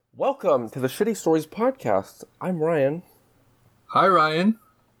Welcome to the Shitty Stories podcast. I'm Ryan. Hi, Ryan.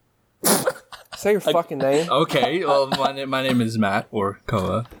 Say your fucking name. Okay, well, my name is Matt, or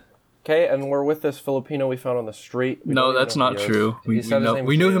Koa. Okay, and we're with this Filipino we found on the street. No, that's not true. We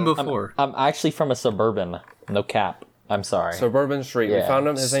knew him before. I'm actually from a suburban. No cap. I'm sorry. Suburban street. We Yeah. found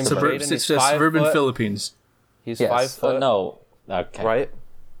him. His name's Jaden. It's suburban Philippines. He's yes. 5 foot. No. Okay. Right?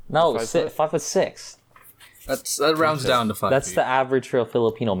 No, 5 foot? 5'6". That rounds down to 5 That's feet. the average real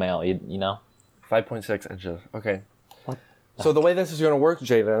Filipino male. You know. 5.6 inches. Okay. What? So the way this is going to work,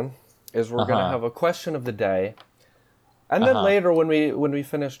 Jaden, is we're going to have a question of the day. And then later when we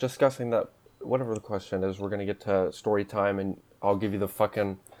finish discussing that, whatever the question is, we're going to get to story time and I'll give you the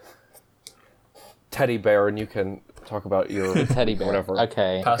fucking teddy bear and you can talk about your Teddy bear. whatever.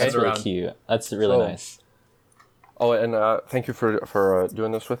 Okay. Pass it That's really around. cute. That's really So- nice. Oh, and thank you for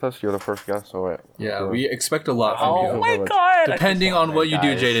doing this with us. You're the first guest, so Yeah, we expect a lot from Oh you. my god! Depending on what you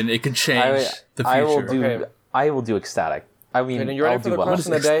do, guys. Jaden, it can change the future. I will do. Okay. I will do ecstatic. I mean, Jaden, you ready I'll for do the well.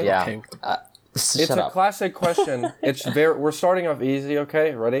 question of the day? Yeah. Okay. It's Shut a up. classic question. We're starting off easy,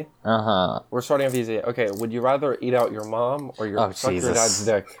 okay? Ready? We're starting off easy. Okay, would you rather eat out your mom or suck your Jesus. dad's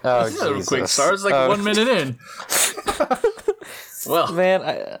dick? Oh, This is a quick Jesus. start. It's like 1 minute in. Well, Man,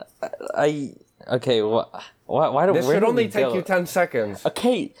 I okay. Why do This where should do only we take go? you 10 seconds.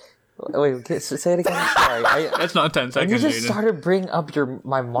 Okay, wait. Okay, say it again. Sorry. that's not 10 You seconds, just Jaden. started bringing up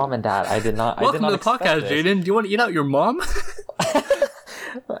my mom and dad. I did not. Welcome I to did the not podcast, expect this. Jaden. Do you want to eat out your mom?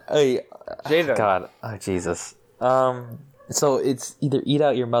 Hey, Jaden. God, oh Jesus. So it's either eat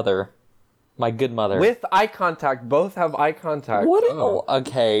out your mother, my good mother. With eye contact. Both have eye contact. what? Oh. Oh,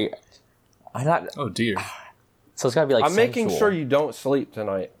 okay. I'm not. Oh, dear. So it's gotta be like. I'm making sensual. sure you don't sleep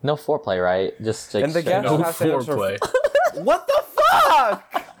tonight. No foreplay, right? Just like And the straight guest up. No has to answer- foreplay. What the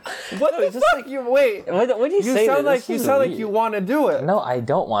fuck? What the just fuck? You wait. What do you say? Sound This like is you weird. want to do it. No, I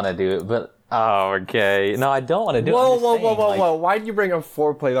don't want to do it, but. Oh, okay. No, I don't want to do it. Whoa, I'm just saying, like, whoa! Why'd you bring up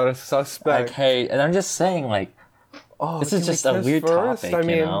foreplay? That is suspect. Okay, and I'm just saying, like, Oh, this can is we just a kiss weird first? topic. I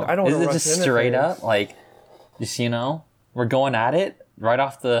mean, you know? I don't Is wanna it rush just into straight things. up, like, just we're going at it right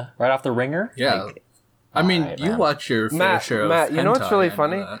off the ringer? Yeah. Like, I mean, Alright, you man. watch your fair share of Matt, you know what's hentai, really I know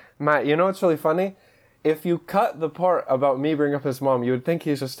funny? that. Matt, you know what's really funny? If you cut the part about me bringing up his mom, you would think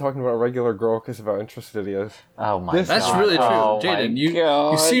he's just talking about a regular girl because of how interested he is. Oh my This- god. That's really true. Oh my Jaden, you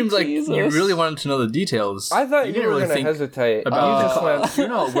God, seemed like you Jesus. really wanted to know the details. I thought you didn't were really going to think hesitate. about you just the- went, You're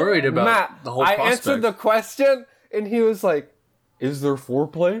not worried about Matt, the whole I prospect. answered the question, and he was like, is there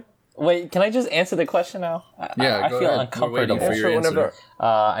foreplay? Wait, can I just answer the question now? Yeah, I go feel ahead. We're waiting uncomfortable. for your Answer whenever. answer.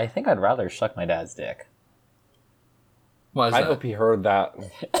 I think I'd rather suck my dad's dick. Why is I that? hope he heard that.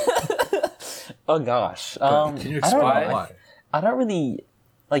 Oh gosh. Can you I don't explain know. why? I don't really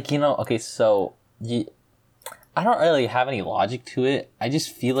okay, so I don't really have any logic to it. I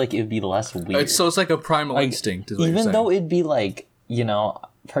just feel like it'd be less weird. So it's like a primal instinct, is what you're Even saying. though it'd be like,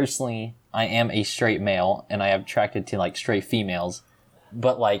 personally, I am a straight male and I am attracted to like straight females,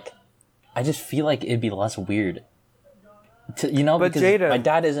 but like, I just feel like it'd be less weird. But Because Jaden- my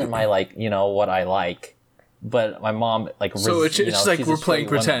dad isn't my like, what I like, but my mom like. So it's like she's we're a straight playing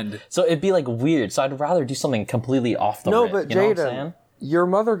woman. pretend. So it'd be like weird. So I'd rather do something completely off the No, rip, but you know what I'm Jaden, saying? your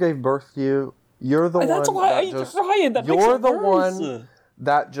mother gave birth to you. You're the That's one why that just... Ryan, that makes You're it the worse. one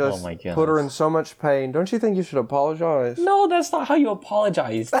that just Oh my goodness. put her in so much pain. Don't you think you should apologize? No, that's not how you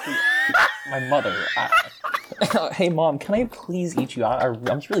apologize to my mother. Hey, Mom, can I please eat you out? I'm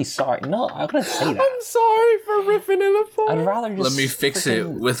really sorry. No, I'm gonna say that. I'm sorry for ripping it apart. I'd rather just Let me fix it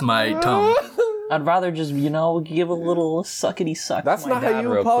freaking- with my tongue. I'd rather just give a little suckety suck. That's to my not how dad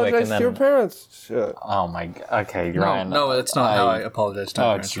you real quick, apologize and to your then, parents. Shit. Oh my. Okay, Ryan. No, that's not how I apologize to my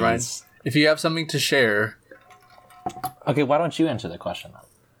parents, right? jeez. If you have something to share, Okay, why don't you answer the question then?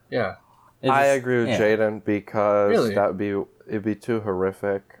 yeah. I agree with yeah. Jaden because Really? it'd be too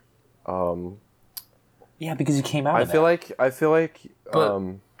horrific. Yeah, because you came out. I of feel it. like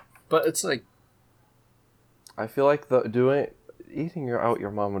But- But it's like, eating out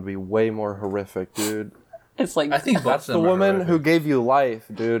your mom would be way more horrific, dude. It's like I think both That's of the them are woman who horrific. gave you life,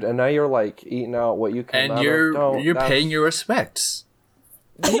 dude, and now you're like eating out what you can. And you're paying your respects.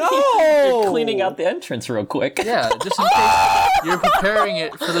 No, you're cleaning out the entrance real quick. Yeah, just in case you're preparing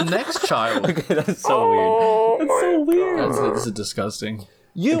it for the next child. Okay, that's so weird. That's so weird. This is disgusting.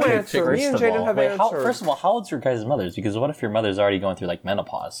 You answer. Me and Jaden have answered. First of all, how old's your guys' mothers? Because what if your mother's already going through like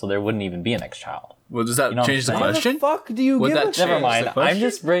menopause, so there wouldn't even be a next child? Well, does that You know what change the I'm Why saying? the question? fuck do you Would give that a change shit? Never the mind. I'm question?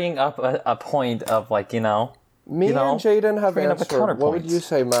 just bringing up a point of like Me you know, and Jaden have bringing up a answered. What would counterpoint. you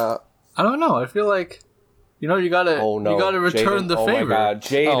say, Matt? I don't know. I feel like, you gotta Oh no! you gotta return Jaden, the oh favor. my god,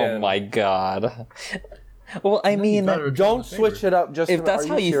 Jaden! oh my god. Well, I mean, Don't switch it up. Just if that's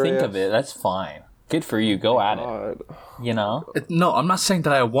how you think of serious? it, that's fine. Good for you. Go at it. God. You know. No, I'm not saying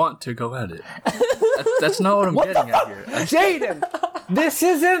that I want to go at it. That's not what I'm getting at here. Jaden, this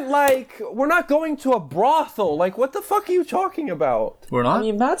isn't like we're not going to a brothel. Like, what the fuck are you talking about? We're not. I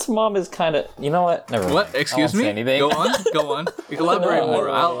mean, Matt's mom is kind of. You know what? Never mind. What? Excuse I won't me? say anything. Go on. Elaborate more.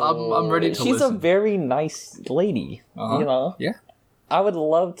 I'm ready to She's listen. a very nice lady. Uh-huh. You know. Yeah. I would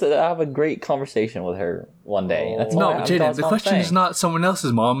love to have a great conversation with her one day. That's No, all Jaden, that's the all I'm question is saying. not someone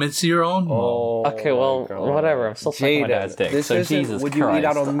else's mom, it's your own mom. Okay, well, whatever. I'm still sucking my dad's dick. This So isn't, Jesus would you Christ. eat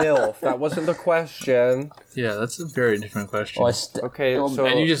out a MILF? That wasn't the question. Yeah, that's a very different question. Well, Okay, so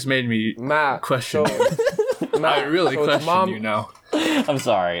and you just made me Matt, question so- you. I really so it's question mom- you now. I'm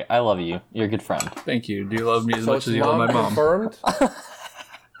sorry. I love you. You're a good friend. Thank you. Do you love me as So much it's as you love my mom? confirmed.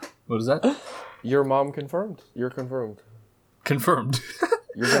 What is that? Your mom confirmed. You're confirmed. Confirmed.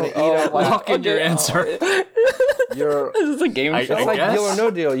 You're gonna eat Oh, out. wow. Lock in your answer. You're. This is a game I- show. It's like guess. deal or no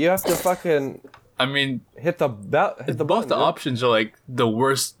deal. You have to fucking I mean, hit the belt. Hit the both button, the dude. options are like the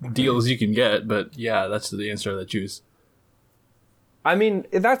worst deals you can get, but yeah, that's the answer that I choose. I mean,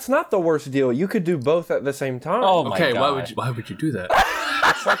 that's not the worst deal. You could do both at the same time. Oh my Okay, god. why would you do that?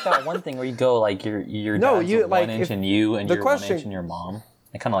 It's like that one thing where you go like your No, dad's you- a like, 1 inch if- and you and the your question- 1 inch and your mom.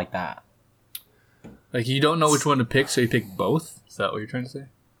 I kind of like that. Like you don't know which one to pick, so you pick both? Is that what you're trying to say?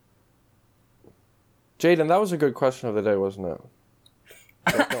 Jaden, that was a good question of the day, wasn't it?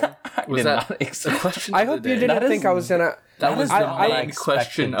 Was did that not a expect- question? I of the hope you day? didn't That is- think I was gonna. That was I- the I main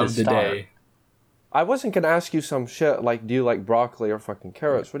question expected of to the start. day. I wasn't gonna ask you some shit like, do you like broccoli or fucking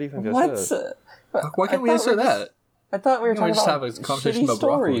carrots? What do you think this What? is? Why can't we thought answer we're just- that? I thought we were Can we talking just about have a conversation shitty about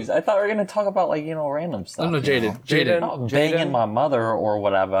broccoli? stories. I thought we were gonna talk about like random stuff. No, you Jaden. know? Jaden. Not banging Jaden? my mother or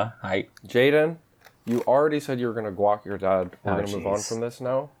whatever. Jaden, you already said you were gonna guac your dad. We're Oh, gonna move on jeez. from this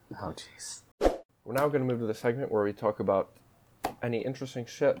now. Oh jeez. We're now gonna move to the segment where we talk about any interesting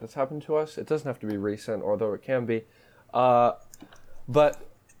shit that's happened to us. It doesn't have to be recent, although it can be. But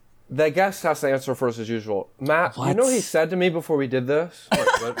the guest has to answer first as usual. Matt, you know what he said to me before we did this?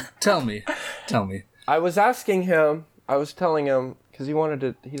 Tell me. I was asking him, I was telling him, because he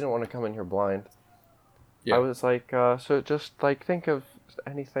didn't want to come in here blind. Yeah. I was like, so just like think of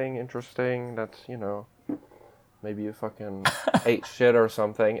anything interesting that's, maybe you fucking ate shit or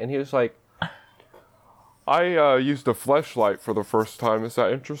something. And he was like, I used a fleshlight for the first time. Is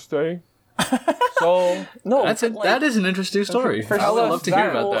that interesting? So, No, that is an interesting story. first I would of all, love to hear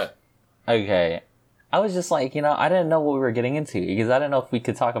that- about that. okay. I was just like, I didn't know what we were getting into because I didn't know if we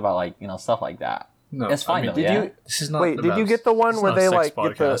could talk about like, stuff like that. No, It's fine though, did yeah? you This is not. wait, the did you best. get the one It's where not a they sex like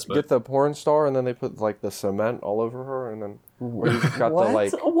podcast, but- get the porn star and then they put like the cement all over her and then where you just got What? the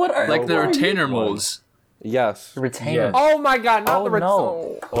like What are like the what are you retainer doing? molds? yes. Retainer. Yeah. Oh my god, not Oh the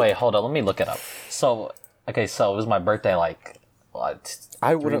no! Wait, hold on. Let me look it up. So, okay, so it was my birthday like what?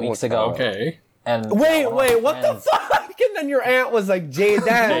 I 3 wouldn't weeks look ago. that up. Okay. And Wait, one of my what the friends- fuck? And then your aunt was like, Jaden.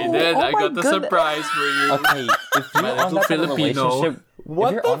 Hey, then Oh I my got the goodness. surprise for you. Okay, if you're My on little that type of Filipino. relationship, What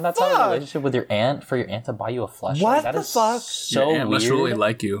if you're the on that type of fuck? relationship with your aunt for your aunt to buy you a flashlight, What that the is fuck? so Your aunt weird. must really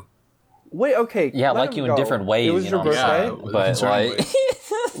like you. Wait, okay. Yeah, let like him you in go. different ways. It was you your know what I'm birthday? saying? Yeah, But in certain like,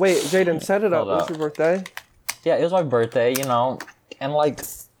 ways. Wait, Jaden, set it up. Hold What's up. your birthday? yeah, it was my birthday, and like,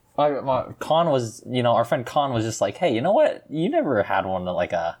 my Con was, our friend Con was just like, hey, you know what? You never had one that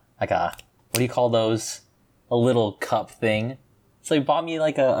like a what do you call those? A little cup thing. So he bought me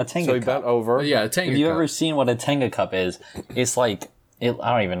like a Tenga So he cup. bent over. Yeah, a Tenga Have you cup. ever seen what a Tenga cup is? It's like I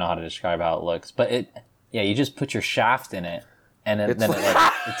don't even know how to describe how it looks, but you just put your shaft in it, and then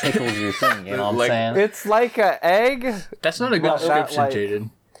it tickles your thing. You know what I'm Like- saying? It's like an egg. That's not a good Well, that, description, like-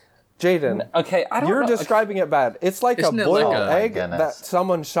 Jaden. Jaden, Okay, I don't you're know. describing it bad. It's like Isn't a it boiled like a- egg Oh my that goodness.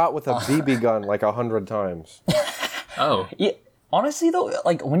 someone shot with a BB gun like 100 times. Oh. Yeah, honestly though,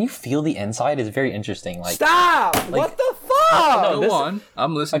 like when you feel the inside, it's very interesting. Like Stop! What the fuck? no, Go this- on.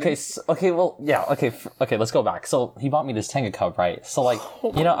 I'm listening. okay, let's go back. So he bought me this Tenga cup, right? So like,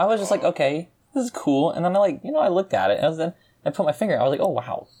 I was just like, okay, this is cool. And then I looked at it, and then I put my finger. I was like, oh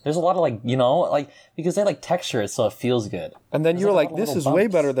wow, there's a lot of because they like texture it so it feels good. And then you're like like, a lot of this is little way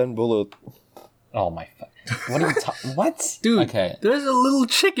bumps. better than bullet. Oh my, what are you talking? What, Dude, Okay, there's a little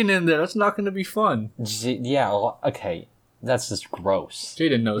chicken in there. That's not going to be fun. yeah, okay, that's just gross.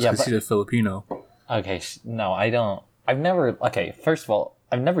 Jaden knows Yeah, because but- he's a Filipino. Okay, no, I don't. I've never. Okay, first of all,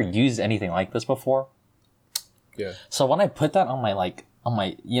 I've never used anything like this before. Yeah. So when I put that on my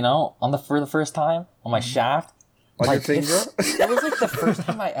for the first time on my shaft, On your like, finger? it was like the first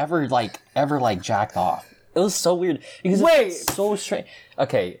time I ever jacked off. It was so weird because Wait. it's so strange.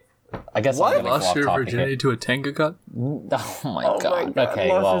 Okay, I guess What? I'm gonna go Lost off your topic virginity here. to a Tenga cup? Oh my Oh god. my god. Okay,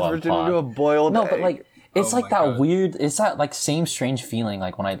 Lost well, his I'm virginity fine. to a boiled No, egg. but like It's Oh like my that God. weird. It's that like same strange feeling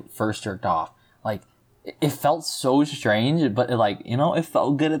like when I first jerked off. Like it felt so strange, but it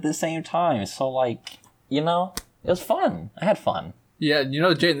felt good at the same time. So like it was fun. I had fun. Yeah,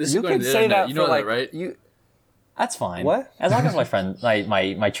 Jane, this is You going can to the say internet. that You for know like that, right? you. That's fine. What? As long as my friends,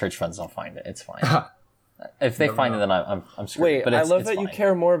 my church friends don't find it, it's fine. If they find it, then I'm screwed. Wait, but I it's, love it's that you fine.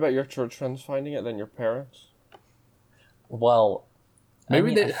 care more about your church friends finding it than your parents. Well,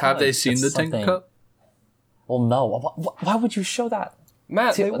 Maybe I they feel have they like seen it's the Tenga something- Cup? Well, no. Why would you show that?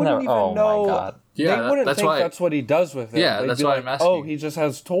 Matt, they wouldn't even oh know. my god. Yeah, they wouldn't that's think why. that's what he does with it. Yeah, They'd that's be why like, I'm asking. Oh, he just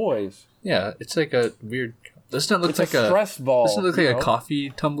has toys. Yeah, it's like a weird. Doesn't it look It's like a stress ball. Doesn't it look like you a know? coffee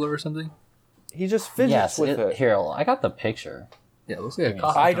tumbler or something? He just fidgets Yes. with it. Here, I got the picture. Yeah, it looks like a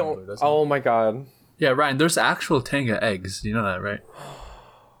coffee I tumbler. don't. Doesn't it? Oh my god. Yeah, Ryan. There's actual Tenga eggs. You know that, right?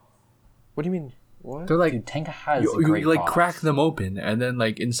 What do you mean? What? They're like Dude, Tenga has you great like products. crack them open, and then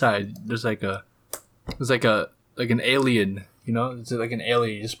like inside there's like an alien. It's like an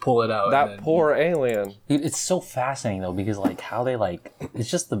alien. You just pull it out. That and then, poor alien. Dude, it's so fascinating though because like how they it's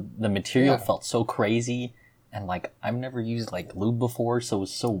just the material felt so crazy, and like I've never used like lube before, so it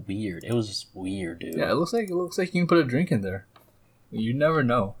was so weird. It was just weird, dude. Yeah, it looks like you can put a drink in there. You never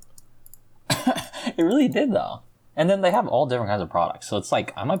know. It really did though. And then they have all different kinds of products, so it's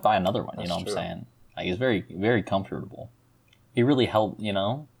like I might buy another one. You know what I'm true. saying? Like it's very very comfortable. It really helped.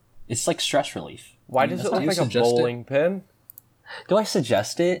 It's like stress relief. Why does it what look you like a suggest it? bowling pin? Do I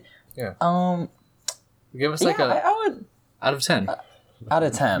suggest it? Yeah. Um, Give us yeah, like I would out of 10. out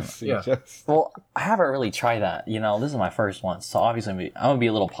of 10. Yeah. Well, I haven't really tried that. This is my first one, so obviously I'm gonna be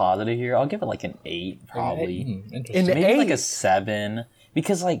a little positive here. I'll give it like an 8, probably. Interesting. An Maybe like 8? a 7,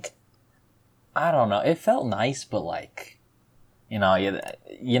 because like I don't know, it felt nice, but like my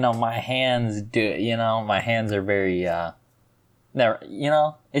hands my hands are very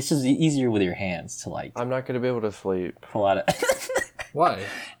it's just easier with your hands to like I'm not gonna be able to sleep. pull out it Why?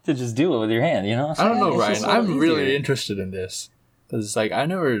 to just do it with your hand. I don't know, It's Ryan. just a little I'm really easier. interested in this because like I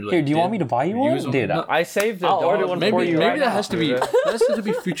never. Like, Here, do you want did me to buy you one? use them. Dude, No, I saved a I'll dog. order one maybe for you right that now, has to be dude. that has to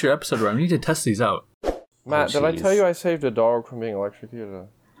be future episode, Ryan. We need to test these out. Matt, did I jeez. tell you I saved a dog from being electrocuted?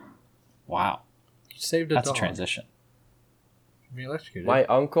 Wow, You saved a that's dog. a transition. Be electrocuted. My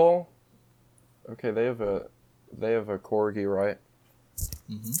uncle. Okay, they have a corgi, right?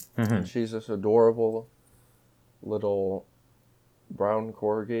 Mm-hmm. And she's this adorable little brown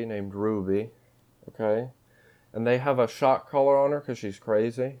corgi named Ruby. Okay, and they have a shock collar on her because she's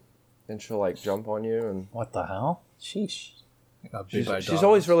crazy, and she'll like jump on you, and What the hell? Sheesh. Got bit by a she's dog.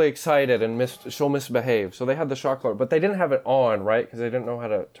 always really excited and she'll misbehave. So they had the shock collar, but they didn't have it on, right? Because they didn't know how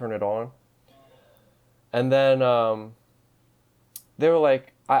to turn it on. And then they were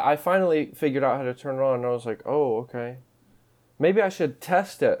like, I finally figured out how to turn it on, and I was like, oh, okay. Maybe I should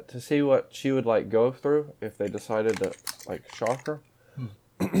test it to see what she would like go through if they decided to like shock her.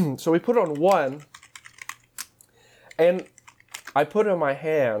 So we put it on one, and I put it in my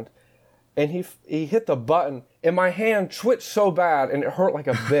hand, and he hit the button, and my hand twitched so bad, and it hurt like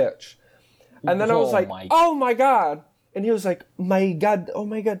a bitch. And then I was Oh like, my- oh my God. And he was like, my God, oh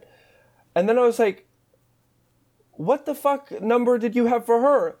my God. And then I was like, what the fuck number did you have for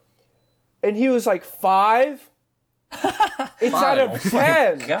her? And he was like, 5? It's out of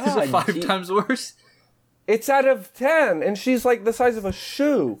 10. Is God, it 5 times worse? It's out of 10. And she's like the size of a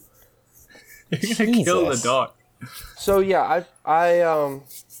shoe. You're gonna kill the Jesus. dog. So yeah,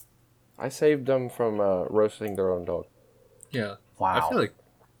 I saved them from roasting their own dog. Yeah. Wow. I feel like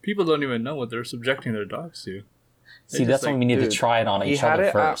people don't even know what they're subjecting their dogs to. See, just, that's like, when we need dude, to try it on He each had other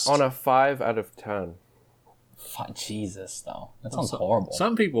it first. on a 5 out of 10. Jesus, though. That sounds horrible.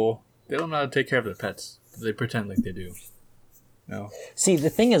 Some people, they don't know how to take care of their pets. They pretend like they do. No. See, the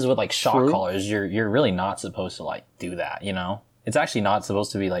thing is with like shock True. collars, you're really not supposed to like do that, It's actually not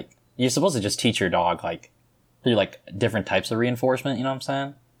supposed to be like, you're supposed to just teach your dog like through like different types of reinforcement, you know what I'm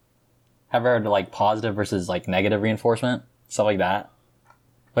saying? Have you heard of like positive versus like negative reinforcement? Stuff like that.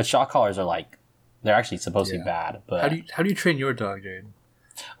 But shock collars are like, they're actually supposed to be bad, but How do you train your dog, Jade?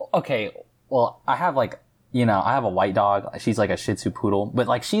 okay, well, I have like, I have a white dog. She's like a Shih Tzu poodle, but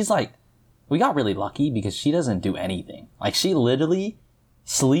like she's like, we got really lucky because she doesn't do anything. Like she literally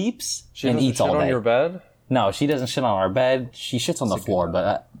sleeps She and doesn't eats shit all day. on your bed? No, she doesn't shit on our bed. She shits on the floor,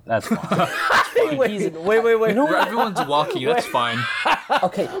 but that's fine. Wait. Everyone's walking. That's fine.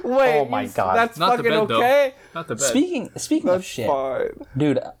 Okay. Wait. Oh my god. That's Not the fucking bed, though. okay? Not the bed. Speaking of That's shit, fine.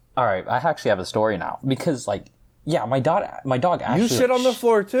 dude. All right, I actually have a story now because like, yeah, my dog actually. You shit on the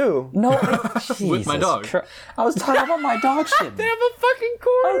floor too. No, With my Jesus dog. Christ. I was talking about my dog shit. They have a fucking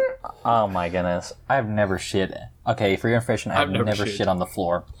corner. Oh my goodness, I've never shit. Okay, for your information, I've I've never never shit. shit on the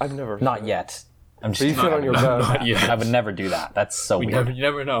floor. I've never. Not yet. I'm just So you sit on your bed. Not yet. I would never do that. That's so weird. You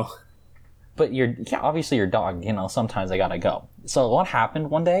never know. But obviously your dog, sometimes I gotta go. So what happened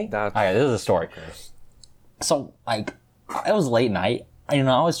one day? Alright, this is a story. So like, it was late night. I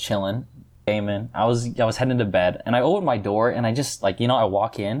was chilling, gaming. I was heading to bed, and I opened my door, and I just I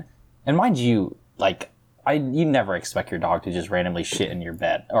walk in, and mind you, you never expect your dog to just randomly shit in your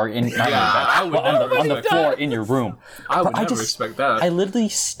bed or not in your bed, on the floor in your room. I would never expect that. I literally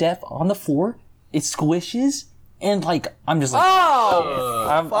step on the floor, it squishes, and I'm just like,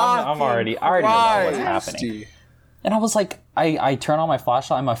 I'm already know what's happening. And I was like, I turn on my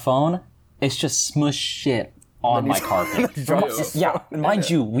flashlight on my phone, it's just smush shit on my carpet. Yeah, mind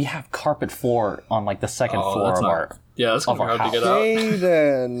you, we have carpet floor on the second floor of our that's gonna be hard to get out.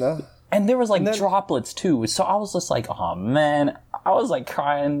 Aiden. And there was droplets too, so I was just like, oh man, I was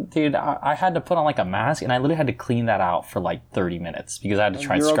crying, dude. I had to put on a mask, and I literally had to clean that out for 30 minutes because I had to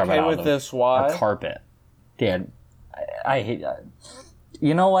try and scrub it out of the carpet. Dude, I hate that.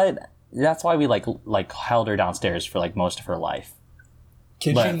 You know what? That's why we held her downstairs for most of her life.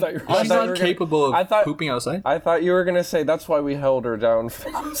 She's not capable of pooping outside? I thought you were going to say that's why we held her down.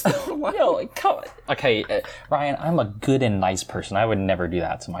 Yo, come on. Okay, Ryan, I'm a good and nice person. I would never do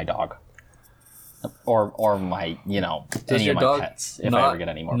that to my dog. Or my, any of my pets. If I ever get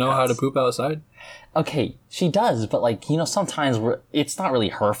any more know pets. how to poop outside? Okay, she does, but sometimes it's not really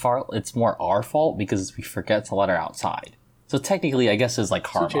her fault. It's more our fault because we forget to let her outside. So technically, I guess it's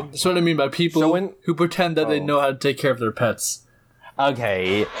karma. That's what I mean by people who pretend that they know how to take care of their pets.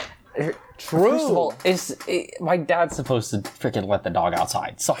 Okay. True. First of all, my dad's supposed to freaking let the dog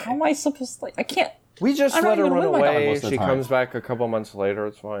outside. So how am I supposed to, I can't. We just let her run away. She time. comes back a couple months later.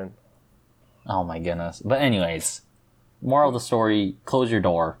 It's fine. Oh my goodness. But anyways, moral of the story, close your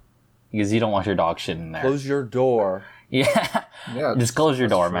door. Because you don't want your dog shit in there. Close your door. Yeah. Just close your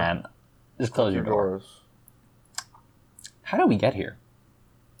door, man. Just close your door. Doors. How did we get here?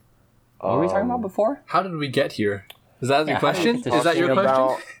 What were we talking about before? How did we get here? Is that your question? Is that your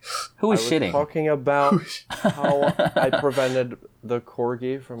question? Who was shitting? Talking about how I prevented the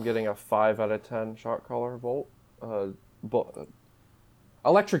corgi from getting a 5 out of 10 shot collar bolt.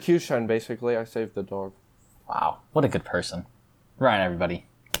 Electrocution, basically. I saved the dog. Wow. What a good person. Ryan, everybody.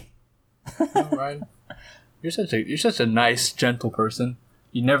 Oh, Ryan. You're such a nice, gentle person.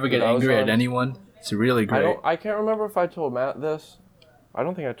 You never get angry at anyone. It's really great. I can't remember if I told Matt this. I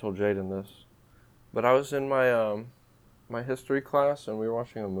don't think I told Jaden this. But I was in my my history class, and we were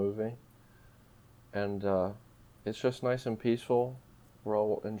watching a movie. And it's just nice and peaceful. We're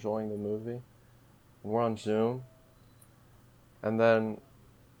all enjoying the movie. And we're on Zoom. And then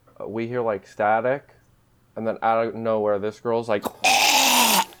we hear static. And then out of nowhere, this girl's like...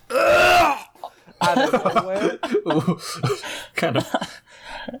 out of nowhere. Kind of.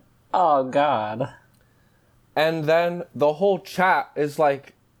 Oh, God. And then the whole chat is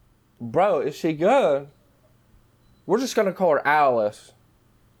like, bro, is she good? We're just going to call her Alice.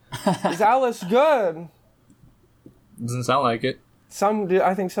 Is Alice good? Doesn't sound like it.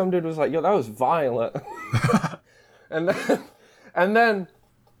 I think some dude was like, yo, that was violent. and then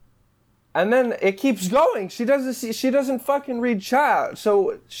it keeps going. She doesn't fucking read chat.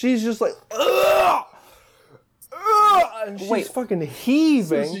 So she's just like, ugh! And she's fucking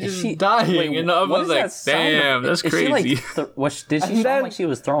heaving. She's dying, and I was like, "Damn, that's crazy." Did she sound like she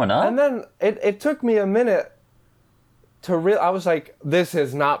was throwing up? And then it took me a minute to I was like, "This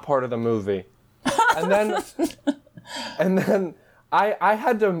is not part of the movie." And then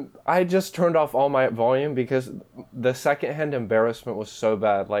I just turned off all my volume because the secondhand embarrassment was so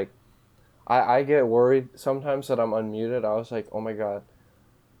bad. I get worried sometimes that I'm unmuted. I was like, "Oh my God."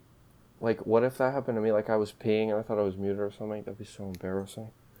 What if that happened to me? I was peeing and I thought I was muted or something. That'd be so embarrassing.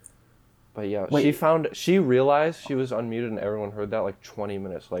 But yeah, she realized she was unmuted and everyone heard that 20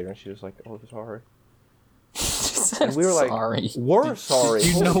 minutes later, and she was like, "Oh, sorry." And we were like, sorry. "We're sorry." Do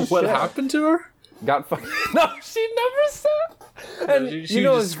you know what happened to her? Got fucking... No, she never said. And she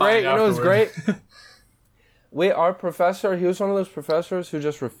was great. It was great. Our professor, he was one of those professors who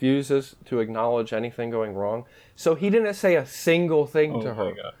just refuses to acknowledge anything going wrong. So he didn't say a single thing to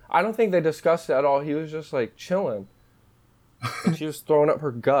her. God. I don't think they discussed it at all. He was just chilling. And she was throwing up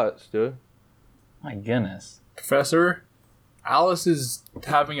her guts, dude. My goodness. Professor, Alice is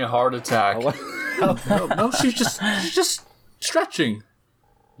having a heart attack. No, she's just stretching.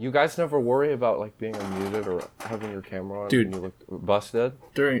 You guys never worry about being unmuted or having your camera on Dude. when you look busted?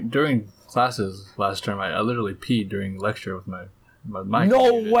 During classes last term, I literally peed during lecture with my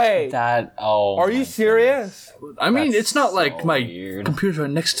No way! Are you serious? I mean, it's not so my weird. computer's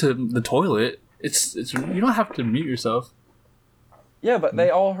right next to the toilet. It's you don't have to mute yourself. Yeah, but they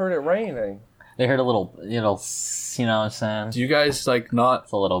all heard it raining. They heard a little, you know what I'm saying? Do you guys like not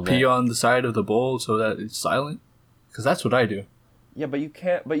It's a little bit. pee on the side of the bowl so that it's silent? Because that's what I do. Yeah, but you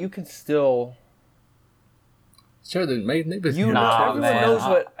can't. But you can still. Sure, then maybe You know, Nah, everyone man. knows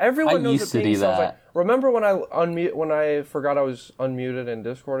what everyone I knows used what to peeing do sounds like. that. Remember when I forgot I was unmuted in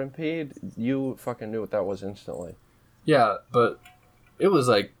Discord and peed? You fucking knew what that was instantly. Yeah, but it was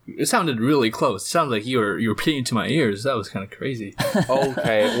like it sounded really close. It sounded like you were peeing into my ears. That was kind of crazy.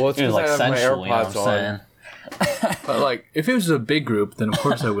 Okay, well it's It was because like I have my sensual, you know what AirPods I'm on. saying? But like, if it was a big group, then of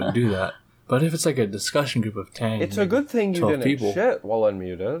course I wouldn't do that. But if it's like a discussion group of 10, It's a good thing you 12 didn't people. shit while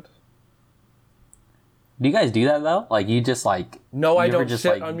unmuted. Do you guys do that though? Like you just like No, I you ever don't just,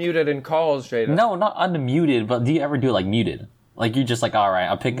 shit like- unmuted in calls, Jaden. No, not unmuted, but do you ever do it like muted? Like you just like, all right,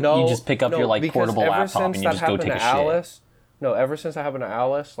 No, you just pick up no, your like because portable ever laptop since and you that just go happened take a to shit. Alice, No, ever since that happened to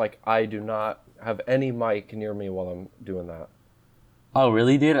Alice, like I do not have any mic near me while I'm doing that Oh,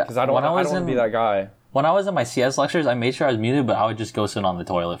 really, dude? because I don't want to be that guy. When I was in my CS lectures, I made sure I was muted, but I would just go sit on the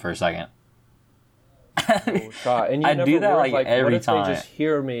toilet for a second. Oh, shot. And you I never do that, worried, like, every what if time. They just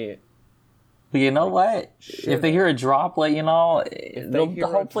hear me. But you know what? If they hear a droplet, hear a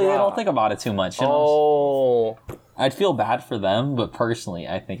hopefully they don't drop. think about it too much. You know? Oh, I'd feel bad for them, but personally,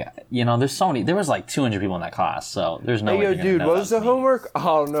 I think there's so many. There was like 200 people in that class, so there's no hey way. yo, they're gonna dude, know what was that's the me. homework?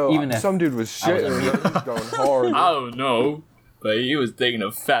 Oh no, Even if some dude was shitting. He was going hard. I don't know, but he was taking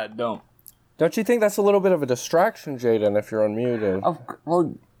a fat dump. Don't you think that's a little bit of a distraction, Jaden, if you're unmuted?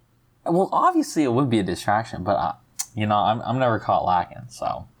 Well, obviously it would be a distraction, but I'm never caught lacking,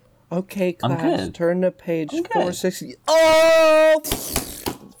 so. Okay, I'm class, good. turn to page I'm good. 460. Oh!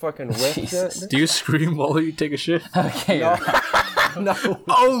 Fucking whipped Jesus. it. Do you scream while you take a shit? Okay. No.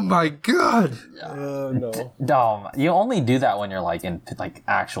 Oh my god! No. Dumb. You only do that when you're like in like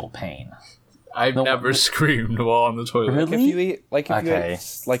actual pain. I've never screamed while on the toilet. Really? If you eat, like, if you Okay.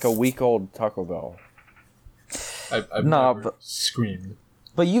 ate, like, a week-old Taco Bell. I've No, never but- screamed.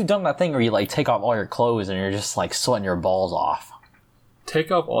 But you've done that thing where you like take off all your clothes and you're just like sweating your balls off. Take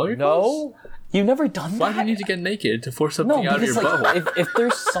off all your clothes? No? You've never done Why that? do you need to get naked to force No, something out of because your like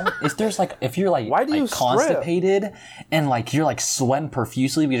butthole? if you're like Why do you like strip? constipated and like you're like sweating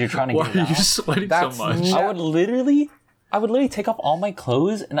profusely because you're trying to Why get are it you out. sweating That's so much? not- I would literally take off all my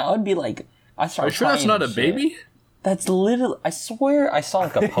clothes and I would be like, I start. Are you sure that's crying not a and shit. baby? That's literally. I swear, I saw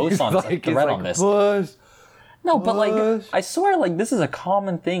like a post on this, like, he's thread like, on this. Push. No, but like, Push. I swear, like this is a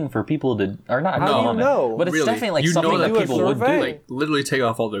common thing for people to, or not How do you common, know? but it's Really? definitely like You know something that that people do a would do. survey. Like, literally take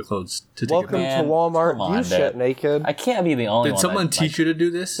off all their clothes to take Welcome a Man, to Walmart. come on, You shit Dad. naked. I can't be the only Did one. someone that, teach you to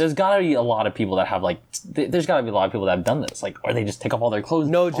do this? There's gotta be a lot of people that have like. There's gotta be a lot of people that have done this, like, or they just take off all their clothes.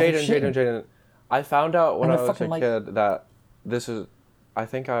 No, all their Jaden, shit. Jaden. I found out when And I they're was a fucking, like- kid that this is, I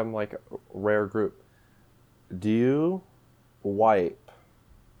think I'm like a rare group. Do you wipe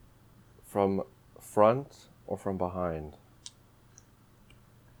from front or from behind?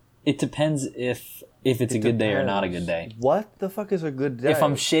 It depends if it's a good day or not a good day. What the fuck is a good day? If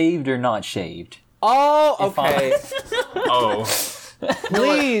I'm shaved or not shaved. Oh, If I'm- okay. Oh.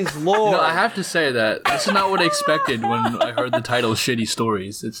 Please, Lord. No, I have to say that this is not what I expected when I heard the title "Shitty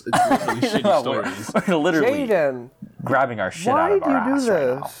Stories." It's literally shitty stories. We're literally Jaden, grabbing our shit why out of do our you do ass right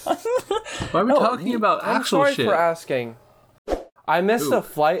now. this? Why are we talking about I'm actual sorry shit? for asking. I missed Ooh. a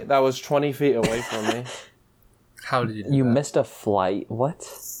flight that was 20 feet away from me. How did you do You that? missed a flight. What?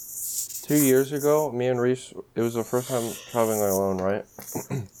 2 years ago, me and Reese, it was the first time traveling alone, right?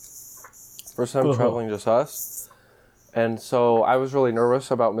 First time traveling just us. And so I was really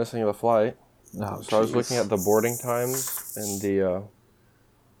nervous about missing the flight. Oh, So I was looking at the boarding times and the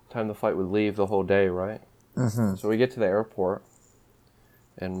time the flight would leave the whole day, right? Mm-hmm. So we get to the airport,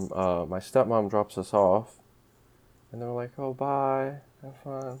 and my stepmom drops us off, and they're like, "Oh, bye, have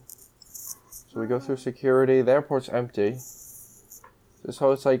fun." So we go through security. The airport's empty,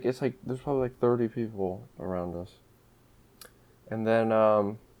 so it's like there's probably like 30 people around us, and then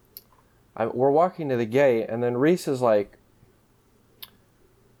we're walking to the gate, and then Reese is like,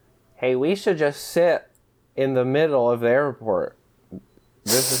 "Hey, we should just sit in the middle of the airport.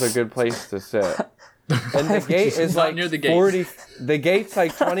 This is a good place to sit." And the gate is Not like near the gate. 40. The gate's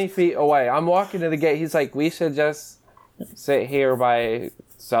like 20 feet away. I'm walking to the gate. He's like, "We should just sit here by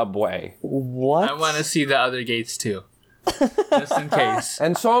Subway." What? I want to see the other gates too, just in case.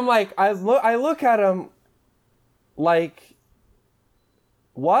 And so I'm like, I look at him like,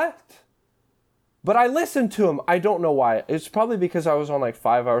 what? But I listened to him. I don't know why. It's probably because I was on like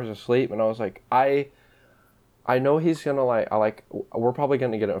 5 hours of sleep, and I was like, I know he's gonna we're probably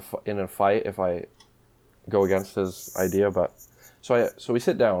gonna get in a fight if I go against his idea. But so we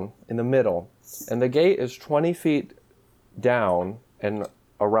sit down in the middle, and the gate is 20 feet down and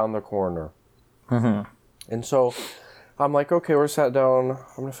around the corner. And so I'm like, okay, we're sat down.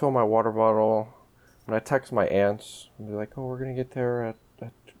 I'm going to fill my water bottle. And I text my aunts and be like, oh, we're going to get there at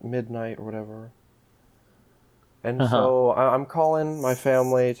midnight or whatever. And so I'm calling my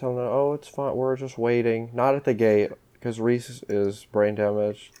family, telling them, oh, it's fine. We're just waiting. Not at the gate because Reese is brain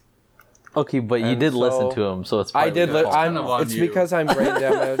damaged. Okay, but you did listen to him, so it's I did. It's because I'm brain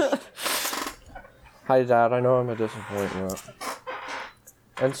damaged. Hi, Dad. I know I'm a disappointment.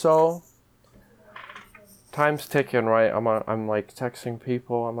 And so, time's ticking, right? I'm like texting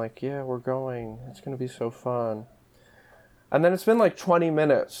people. I'm like, yeah, we're going. It's gonna be so fun. And then it's been like 20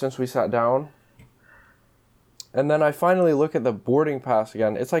 minutes since we sat down. And then I finally look at the boarding pass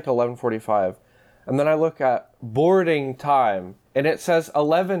again. It's like 11:45. And then I look at boarding time, and it says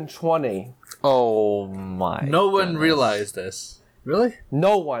 11:20. Oh my! No one realized this. Really?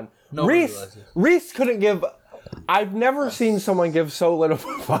 No one. No one realized this. Reese couldn't give. I've never seen someone give so little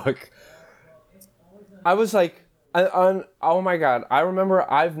fuck. I was like, oh my god! I remember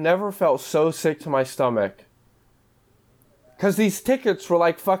I've never felt so sick to my stomach. Cause these tickets were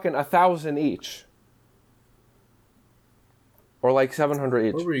like fucking 1,000 each. Or like 700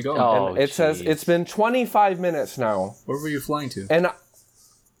 each. Where were you going? And it says it's been 25 minutes now. Where were you flying to? And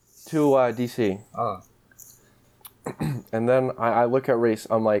to DC. Ah. And then I look at Reese.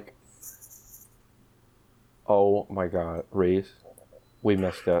 I'm like, oh my god, Reese, we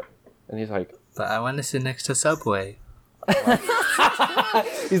missed it. And he's like, but I want to sit next to Subway.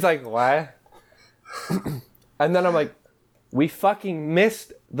 He's like, what? And then I'm like, we fucking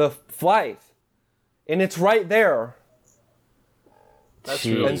missed the flight. And it's right there. That's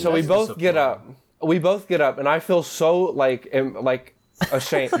really, and so we both get up. We both get up, and I feel so like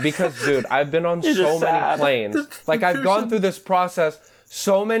ashamed because, dude, I've been on so many planes. Like I've gone through this process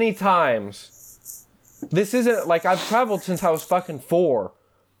so many times. This isn't like I've traveled since I was fucking 4.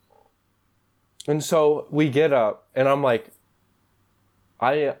 And so we get up, and I'm like,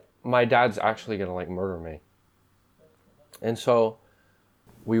 my dad's actually gonna like murder me. And so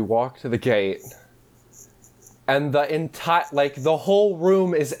we walk to the gate. And the whole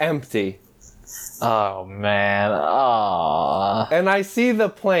room is empty. Oh man! Oh. And I see the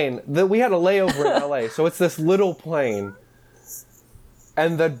plane. We had a layover in LA, so it's this little plane.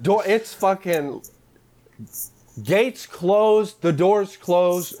 And the door, it's fucking gates closed, the doors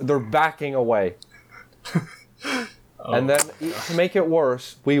closed. They're backing away. And then to make it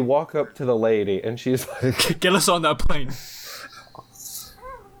worse, we walk up to the lady, and she's like, "Get us on that plane."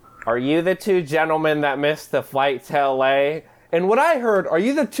 Are you the 2 gentlemen that missed the flight to LA? And what I heard, are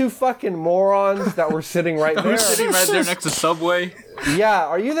you the 2 fucking morons that were sitting right there? We're sitting right there next to Subway. Yeah,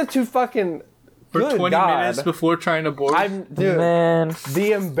 are you the 2 fucking... For Good 20 God. minutes before trying to board? Dude, Man.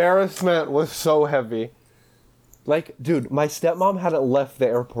 the embarrassment was so heavy. Like, dude, my stepmom hadn't left the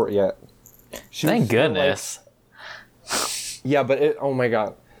airport yet. Thank goodness. Yeah, but oh my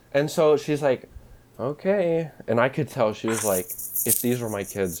god. And so she's like, okay. And I could tell she was like, if these were my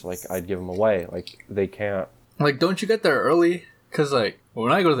kids, like, I'd give them away. Like, they can't. Like, don't you get there early? Because, like,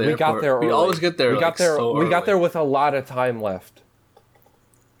 when I go to the airport, we always get there We got there with a lot of time left.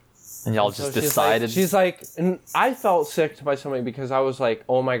 And y'all just decided. She's like, and I felt sick to my stomach because I was like,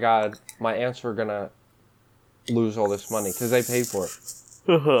 oh my god, my aunts are gonna lose all this money because they paid for it.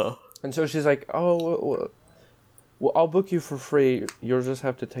 And so she's like, oh, well, I'll book you for free. You'll just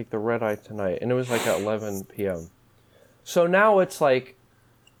have to take the red eye tonight. And it was like at 11 p.m. So now it's like,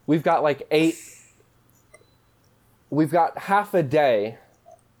 we've got half a day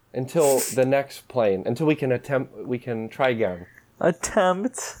until the next plane, until we can try again.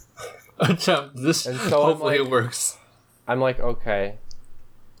 Attempt. This, and so hopefully it works. I'm like, okay.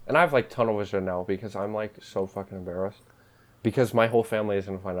 And I have like tunnel vision now because I'm like so fucking embarrassed. Because my whole family is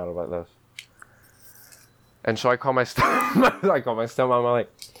going to find out about this. And so I call my stepmom, I'm like,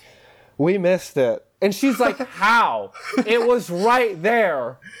 we missed it. And she's like, how? It was right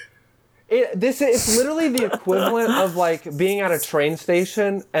there. It's literally the equivalent of like being at a train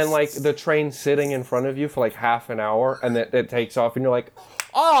station and like the train sitting in front of you for like half an hour and then it takes off and you're like,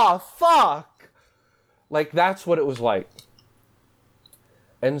 oh, fuck. Like that's what it was like.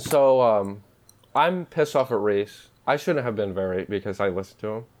 And so I'm pissed off at Reese. I shouldn't have been very because I listened to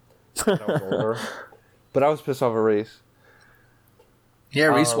him. I was older. But I was pissed off at Reese. Yeah,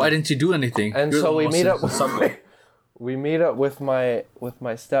 Reese, why didn't you do anything? And so we meet up with my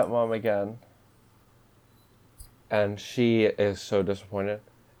stepmom again. And she is so disappointed.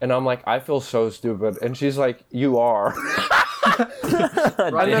 And I'm like, I feel so stupid. And she's like, you are.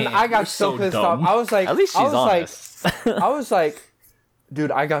 And then I got so pissed off. I was like, at least she's honest. I was like,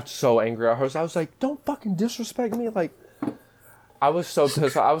 dude, I got so angry at her. I was like, don't fucking disrespect me. Like, I was so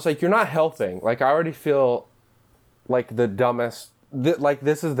pissed. I was like, you're not helping. Like, I already feel like the dumbest.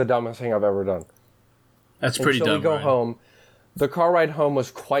 This is the dumbest thing I've ever done. That's pretty dumb. So we go home. The car ride home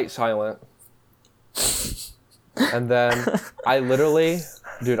was quite silent. And then I literally,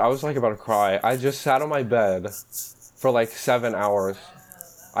 dude, I was like about to cry. I just sat on my bed for like 7 hours.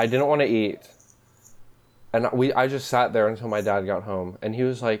 I didn't want to eat. And I just sat there until my dad got home. And he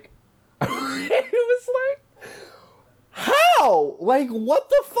was like, he was like, how? Like, what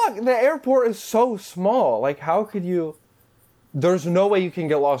the fuck? The airport is so small. Like, how could you? There's no way you can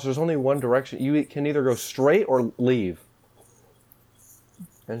get lost. There's only one direction. You can either go straight or leave.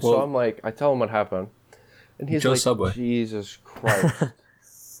 And so I'm like, I tell him what happened. And he's like, Subway. Jesus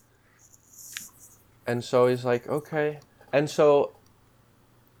Christ. And so he's like, okay. And so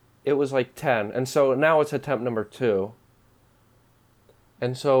it was like 10. And so now it's attempt number 2.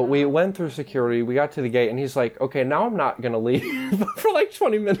 And so we went through security. We got to the gate. And he's like, okay, now I'm not going to leave for like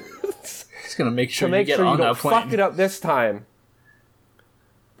 20 minutes. He's going to make sure you get on that plane. Fuck it up this time.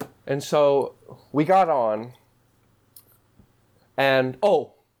 And so we got on. And,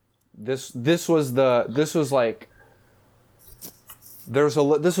 this was like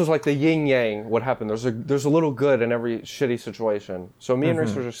the yin yang. What happened? There's a little good in every shitty situation. So me and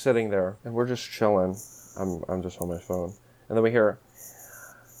Reese are just sitting there and we're just chilling. I'm just on my phone, and then we hear,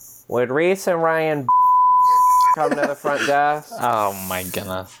 "Would Reese and Ryan come to the front desk?" Oh my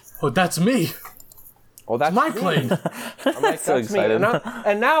goodness! Oh, that's me. Oh, that's my plane. I'm like, so excited.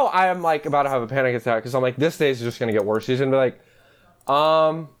 And now I am like about to have a panic attack because I'm like, this day is just gonna get worse. He's gonna be like,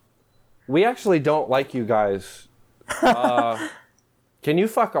 we actually don't like you guys. Can you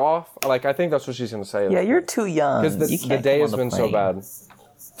fuck off? Like, I think that's what she's going to say. Yeah, you're too young. Because the day has been so bad.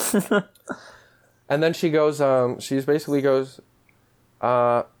 And then she goes, she basically goes,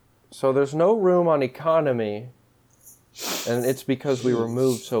 so there's no room on economy, and it's because we were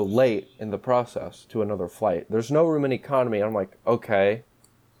moved so late in the process to another flight. There's no room in economy. And I'm like, okay.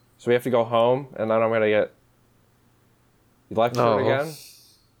 So we have to go home, and then I'm going to get lectured again?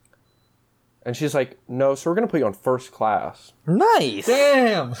 And she's like, no, so we're going to put you on first class. Nice.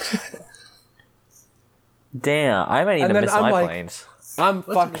 Damn. Damn, I might need to miss my planes. I'm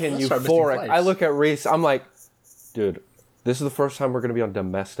fucking euphoric. I look at Reese, I'm like, dude, this is the first time we're going to be on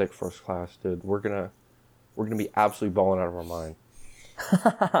domestic first class, dude. We're going to be absolutely balling out of our mind.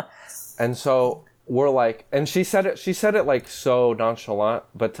 And so we're like, and she said it like so nonchalant,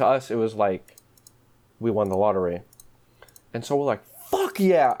 but to us it was like we won the lottery. And so we're like, fuck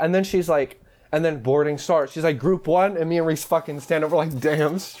yeah. And then she's like, and then boarding starts. She's like, group 1, and me and Reese fucking stand up. We're like,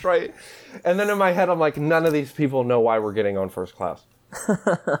 damn straight. And then in my head, I'm like, none of these people know why we're getting on first class.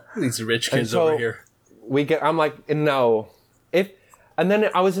 These rich kids over here. I'm like, no. And then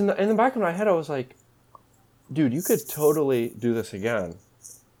I was in the back of my head, I was like, dude, you could totally do this again.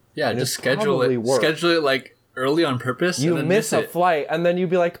 Yeah, and just schedule it. Work. Schedule it like early on purpose. You and then miss a flight, and then you'd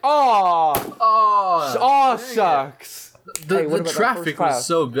be like, oh, sucks. The traffic was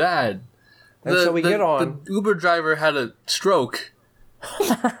so bad. And so we get on. The Uber driver had a stroke.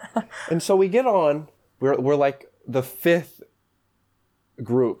 And so we get on. We're like the 5th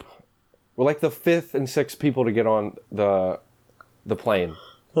group. We're like the 5th and 6th people to get on the plane.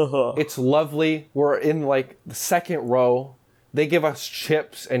 It's lovely. We're in like the 2nd row. They give us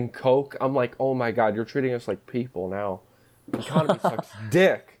chips and Coke. I'm like, oh my God, you're treating us like people now. Economy sucks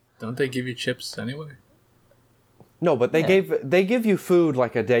dick. Don't they give you chips anyway? No, but they give you food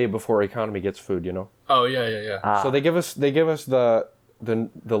like a day before economy gets food, you know? Oh yeah. So they give us the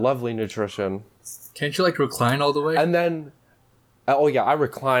lovely nutrition. Can't you like recline all the way? And then I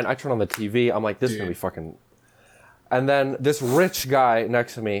recline. I turn on the TV. I'm like, this is gonna be fucking. And then this rich guy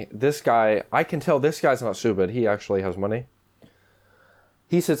next to me, I can tell this guy's not stupid. He actually has money.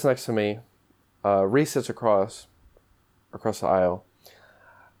 He sits next to me. Reese sits across the aisle.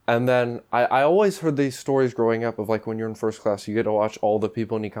 And then I always heard these stories growing up of like when you're in first class, you get to watch all the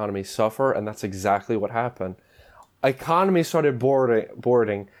people in economy suffer, and that's exactly what happened. Economy started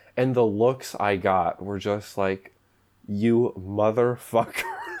boarding, and the looks I got were just like, you motherfucker.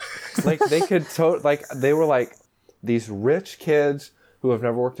 Like they could they were like these rich kids who have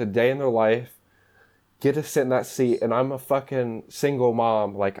never worked a day in their life get to sit in that seat, and I'm a fucking single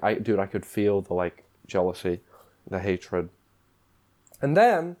mom. Like I could feel the like jealousy, the hatred. And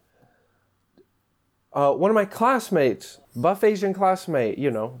then, one of my classmates, buff Asian classmate, you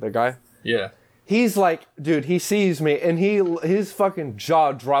know, the guy. Yeah. He's like, dude, he sees me and his fucking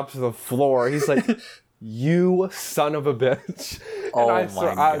jaw drops to the floor. He's like, you son of a bitch. Oh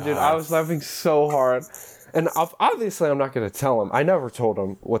my God. Dude, I was laughing so hard. And obviously I'm not going to tell him. I never told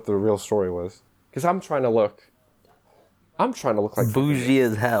him what the real story was. Because I'm trying to look I'm trying to look like bougie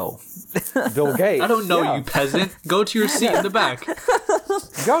as hell. Bill Gates. I don't know, Yeah. you peasant. Go to your seat in the back.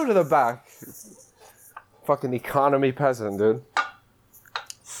 Go to the back. Fucking economy peasant, dude.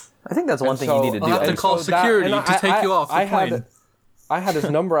 I think that's one thing you need to I'll do. have to And call so that- security and to take you off the plane. I had his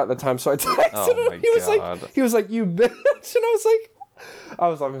number at the time, so I texted Oh my him. He was like, "You bitch," and I was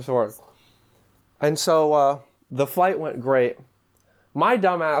like, "I'm sorry." And so the flight went great. My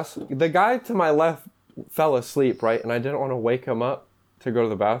dumbass, the guy to my left fell asleep, right, and I didn't want to wake him up to go to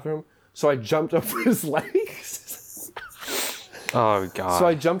the bathroom, so I jumped over his legs. Oh god. So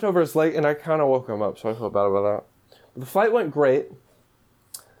I jumped over his leg, and I kind of woke him up, so I felt bad about that. But the flight went great,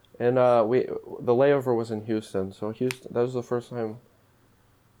 and the layover was in Houston. So Houston, that was the first time.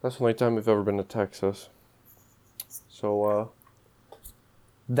 That's the only time we've ever been to Texas. So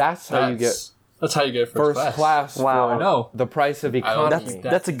that's how you get That's how you get first class. Wow. for I know. the price of don't economy. think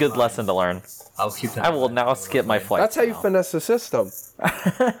That's a good lesson to learn. I'll keep that. I will now skip my flight. That's how you finesse the system.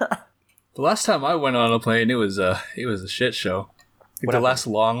 The last time I went on a plane, it was a shit show. Like the last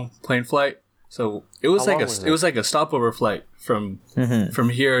long plane flight. So it was How like long was it? it was like a stopover flight from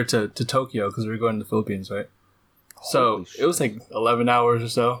here to Tokyo because we were going to the Philippines, right? So Holy it was like 11 hours or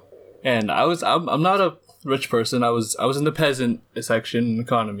so, and I'm not a rich person. I was in the peasant section in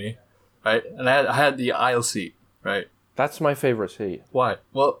economy, right? And I had the aisle seat, right? That's my favorite seat. Why?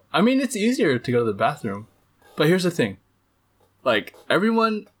 Well, I mean, it's easier to go to the bathroom. But here's the thing. Like,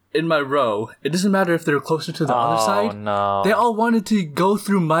 everyone in my row, it doesn't matter if they're closer to the other side. No. They all wanted to go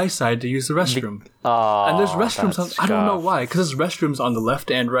through my side to use the restroom. And there's restrooms on, I don't know why, because there's restrooms on the left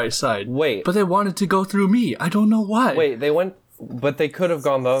and right side. Wait. But they wanted to go through me. I don't know why. Wait, they went, but they could have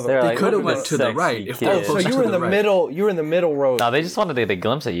gone the other They're way. They like, could have look at went this to the sexy right if they kid. were So closer you were to in the right. middle. You were in the middle row. No, they just wanted to get a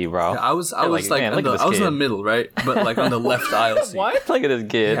glimpse at you, bro. I was like, like, man, in look the, at this I was in the kid. middle, right? But like on the left aisle seat. What? Look at this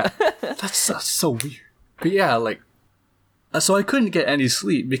kid. Yeah. That's so weird. But yeah, like, so I couldn't get any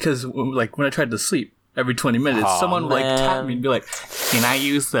sleep because, like, when I tried to sleep every 20 minutes, someone would, like, tap me and be like, "Can I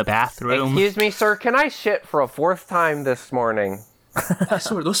use the bathroom?" Excuse me, sir. Can I shit for a fourth time this morning? I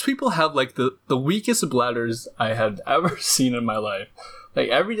swear, those people have, like, the weakest bladders I have ever seen in my life. Like,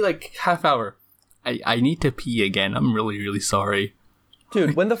 every, like, half hour, I need to pee again. I'm really, really sorry.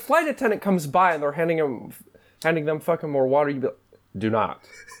 Dude, when the flight attendant comes by and they're handing them fucking more water, you be like, do not.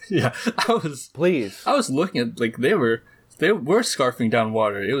 Yeah, I was Please. looking at, like, they were scarfing down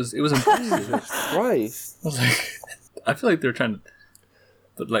water. It was impressive. Christ. I was like, I feel like they're trying to,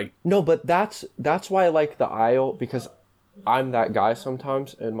 but like, No, but that's why I like the aisle, because I'm that guy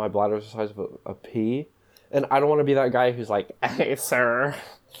sometimes, and my bladder is the size of a pea, and I don't want to be that guy who's like, "Hey, sir,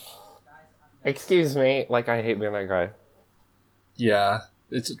 excuse me." Like, I hate being that guy. yeah,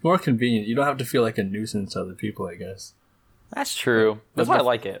 it's more convenient. You don't have to feel like a nuisance to other people, I guess. That's true. That's why I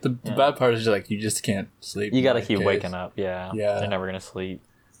like it. The bad part is just, like, you just can't sleep. You gotta in that keep case. waking up. Yeah. Yeah. They're never gonna sleep.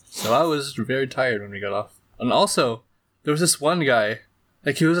 So I was very tired when we got off. And also, there was this one guy,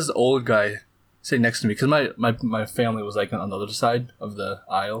 like, he was this old guy sitting next to me, because my family was, like, on the other side of the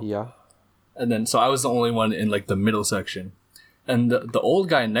aisle. Yeah. And then, so I was the only one in, like, the middle section. And the old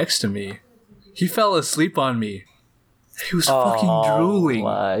guy next to me, he fell asleep on me. He was fucking drooling.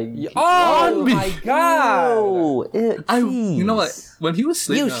 Oh my god! You know what? When he was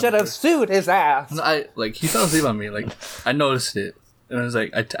sleeping, You should have sued his ass. he fell asleep on me. Like, I noticed it, and I was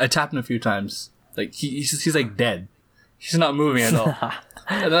like, I tapped him a few times. Like, he's like dead. He's not moving at all.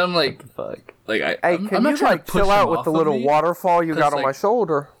 And then I'm like, Fuck. like Hey, I'm can not you trying like to push chill him out with off the of little me. waterfall you 'Cause, got on like, my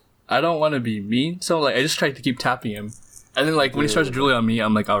shoulder? I don't want to be mean, so like I just tried to keep tapping him. And then like when he starts drooling on me,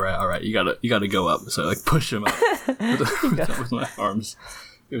 I'm like, all right, you gotta go up. So I, like, push him up with my arms.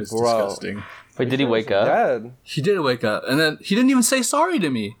 It was disgusting. Wait, did he wake up? Dead. He did wake up, and then he didn't even say sorry to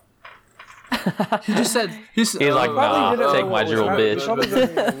me. He just said he's like, nah, Probably didn't take know my what was drool, happening. bitch. Probably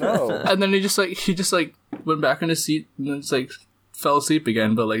didn't even know. And then he just went back in his seat and then just like fell asleep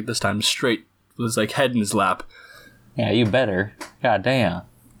again, but like this time straight with his like head in his lap. Yeah, you better. God damn.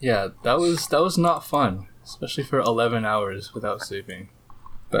 Yeah, that was not fun, especially for 11 hours without sleeping.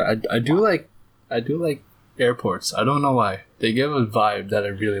 But I do like airports. I don't know why. They give a vibe that I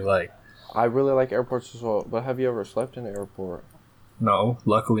really like. I really like airports as well, but have you ever slept in an airport? No,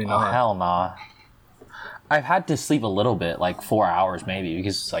 luckily Oh, not. hell nah. I've had to sleep a little bit, like 4 hours maybe,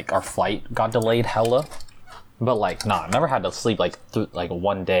 because like our flight got delayed hella. But like, nah, I've never had to sleep like like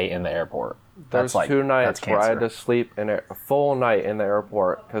one day in the airport. There's like 2 nights that's where I had cancer. to sleep in a full night in the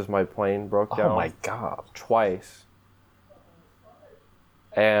airport because my plane broke down. Oh my god. Twice.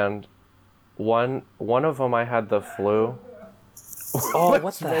 And one of them I had the flu. Oh,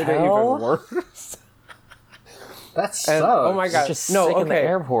 what the Made it hell? even worse. That sucks. And, oh my god! just no, sick okay. in the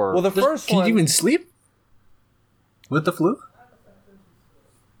airport. Well, the first Can one. you even sleep? With the flu?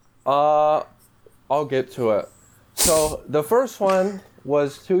 I'll get to it. So the first one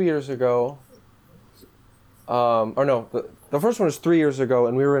was 2 years ago. The first one was 3 years ago,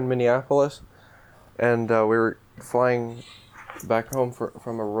 and we were in Minneapolis, and we were flying back home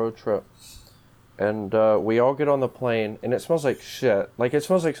from a road trip, and we all get on the plane, and it smells like shit. Like, it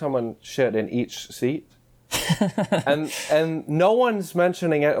smells like someone shit in each seat. and no one's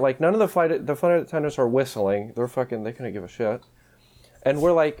mentioning it. Like, none of the flight attendants are whistling. They couldn't give a shit. And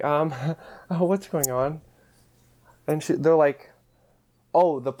we're like, oh, what's going on? And they're like,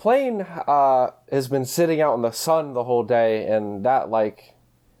 oh, the plane has been sitting out in the sun the whole day, and that, like,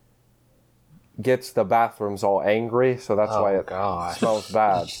 gets the bathrooms all angry, so that's why it smells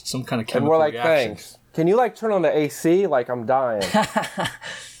bad. Some kind of chemical And we're like, reaction. thanks. Can you, like, turn on the AC? Like, I'm dying.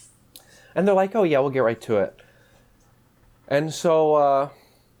 And they're like, oh, yeah, we'll get right to it. And so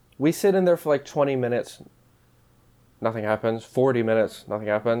we sit in there for, like, 20 minutes. Nothing happens. 40 minutes. Nothing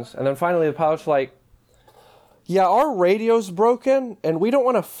happens. And then finally the pilot's like, yeah, our radio's broken, and we don't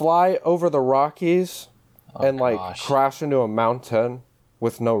want to fly over the Rockies crash into a mountain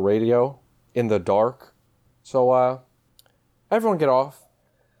with no radio in the dark. So everyone get off.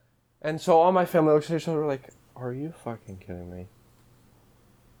 And so all my family looks at each other like, are you fucking kidding me?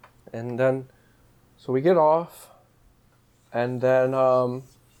 And then, so we get off, and then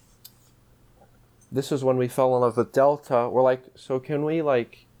this is when we fell in love with Delta. We're like, so can we,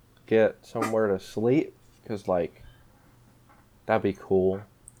 like, get somewhere to sleep? Because, like, that'd be cool.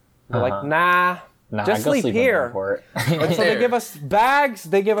 They're like, nah, just sleep here. And so they give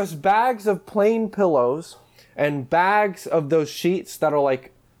us bags of plain pillows and bags of those sheets that are,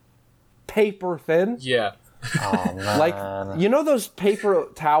 like, paper thin. Yeah. Oh, man. Like, you know those paper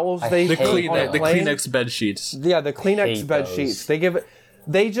towels The Kleenex bed sheets. Yeah, the Kleenex bed sheets.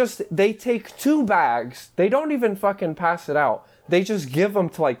 They take 2 bags. They don't even fucking pass it out. They just give them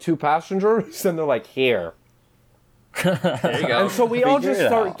to, like, 2 passengers, and they're like, here. There you go. And so we all just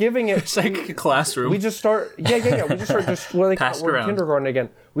start giving it. It's like a classroom. We just start. Yeah. We just start. We're in kindergarten again.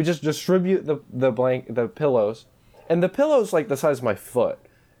 We just distribute the pillows, and the pillow's like the size of my foot.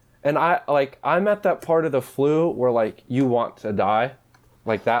 And I'm at that part of the flu where, like, you want to die,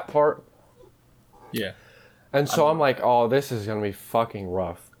 like that part. Yeah. And so I'm like, oh, this is gonna be fucking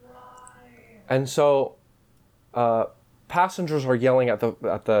rough. And so, passengers are yelling at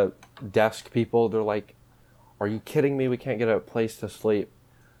the desk people. They're like, are you kidding me? We can't get a place to sleep.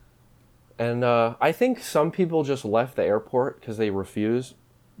 And I think some people just left the airport because they refused.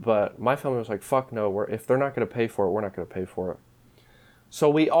 But my family was like, fuck no. If they're not going to pay for it, we're not going to pay for it. So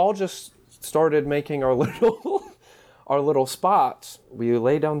we all just started making our little spots. We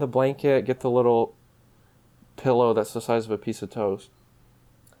lay down the blanket, get the little pillow that's the size of a piece of toast.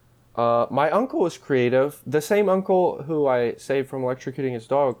 My uncle was creative. The same uncle who I saved from electrocuting his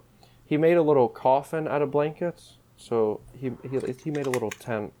dog. He made a little coffin out of blankets. So he made a little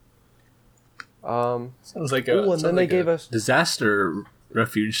tent. Sounds like they gave us disaster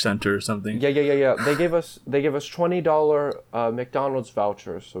refuge center or something. Yeah. They gave us $20 McDonald's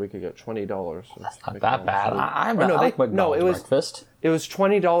vouchers, so we could get $20. That's not that bad. I like McDonald's breakfast. It was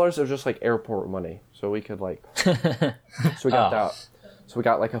 $20 of just, like, airport money, so we could, like. So we got that. So we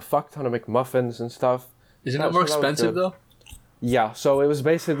got, like, a fuck ton of McMuffins and stuff. Isn't that more expensive though? Yeah. So it was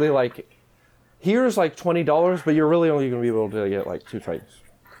basically like, here's like $20, but you're really only going to be able to get like 2 things.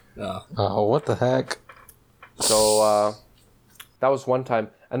 Oh, what the heck? So that was one time.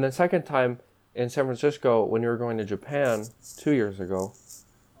 And then second time in San Francisco, when we were going to Japan 2 years ago,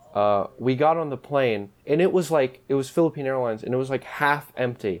 we got on the plane, and it was Philippine Airlines, and it was like half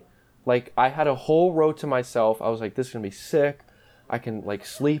empty. Like, I had a whole row to myself. I was like, this is going to be sick. I can, like,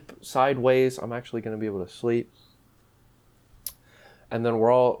 sleep sideways. I'm actually going to be able to sleep. And then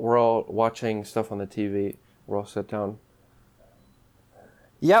we're all watching stuff on the TV. We're all sit down.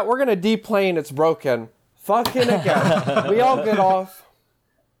 Yeah, we're going to deplane. It's broken. Fucking again. We all get off.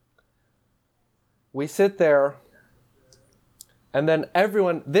 We sit there. And then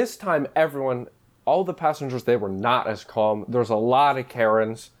this time everyone, all the passengers, they were not as calm. There's a lot of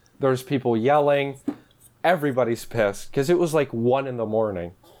Karens. There's people yelling. Everybody's pissed because it was like 1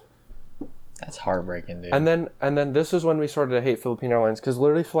 a.m. That's heartbreaking, dude. And then this is when we started to hate Philippine Airlines, because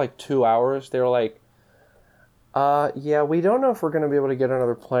literally for like 2 hours they were like, yeah, we don't know if we're going to be able to get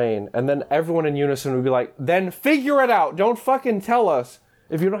another plane. And then everyone in unison would be like, then figure it out. Don't fucking tell us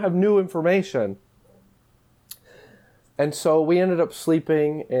if you don't have new information. And so we ended up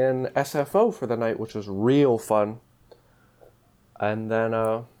sleeping in SFO for the night, which was real fun. And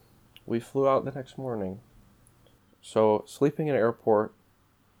then we flew out the next morning. So sleeping in an airport,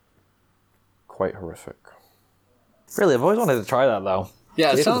 quite horrific. Really, I've always wanted to try that though.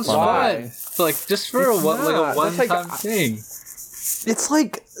 Yeah, it It's sounds fun. fun. So, like just for a not. That's like one-time thing. It's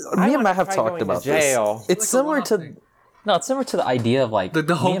like me and Matt have talked about jail. this. It's Like a similar one-off to thing. no, it's similar to the idea of like The me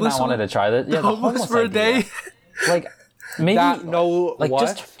and homeless Matt wanted one? to try that. Yeah, the Homeless for a idea. day. Like maybe That no like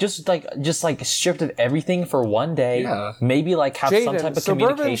what? just like stripped of everything for one day. Yeah. Maybe like have some type Jaden, of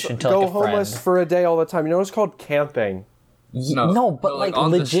communication Suburbans to go like a friend. homeless for a day all the time. You know it's called camping. No, but like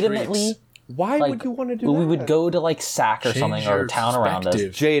on the legitimately, streets. Why like would you want to do that? we would go to like Sac or something or a your town around us.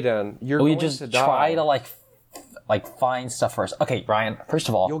 perspective. Jaden, you're We going just to die. try to like find stuff first. Okay, Ryan. First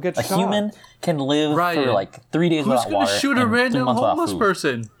of all, You'll get a shot. human can live Ryan, for like 3 days Who's without gonna water. shoot a and 3 random months without homeless food.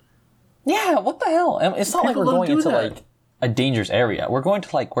 person? Yeah, what the hell? And it's not like People we're don't going do into that. like a dangerous area. We're going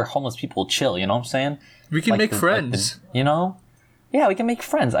to like where homeless people chill. You know what I'm saying? We can Like make the- friends. like the- you know? Yeah, we can make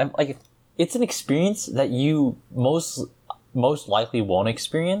friends. I'm like, it's an experience that you most likely won't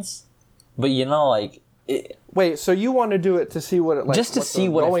experience. But you know, like Wait, so you want to do it to see what it like? just to what see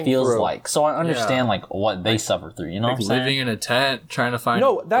they're what it going feels through. like, so I understand like what they suffer through. You know what I'm saying? Living in a tent, trying to find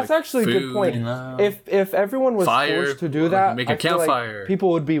No, that's like, actually a good food. point. No. If everyone was Fire, forced to do like, that, make a I feel like campfire. people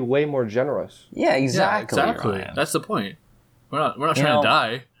would be way more generous. Yeah, exactly. Yeah, exactly. Ryan. That's the point. We're not You trying know, to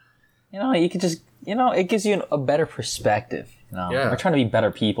die. You know, you could just, you know, it gives you a better perspective. You know, Yeah. we're trying to be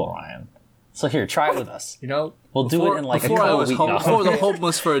better people, Ryan. So here, try it with us. You know, We'll do it in like a before I couple was weeks. home, before the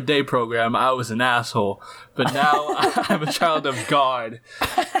homeless for a day program, I was an asshole. But now I'm a child of God.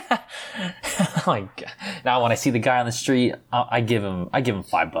 Oh my God. Now when I see the guy on the street, I give him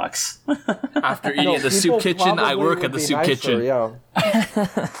 $5. After eating at the People soup kitchen, I probably work would at the be soup nicer, kitchen.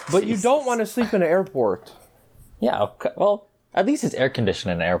 Yeah. But you don't want to sleep in an airport. Yeah, okay. Well, at least it's air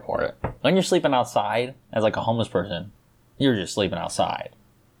conditioned in an airport. When you're sleeping outside as like a homeless person, you're just sleeping outside.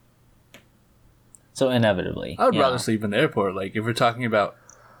 So inevitably, I would you rather know. sleep in the airport. Like if we're talking about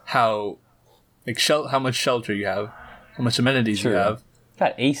how, like how much shelter you have, how much amenities True. you have.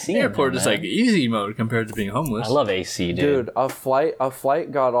 Got AC. in Airport there, is man. like easy mode compared to being homeless. I love AC, Dude, a flight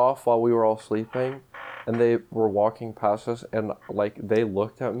got off while we were all sleeping, and they were walking past us, and like they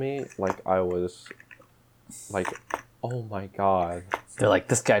looked at me like I was, like, oh my god, They're like,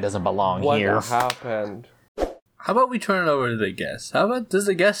 this guy doesn't belong what here. happened? How about we turn it over to the guest? How about does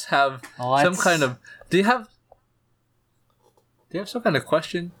the guest have some Let's- kind of? Do you have some kind of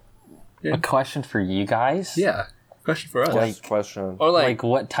question? A question for you guys? Yeah, question for us. Next question. Or Like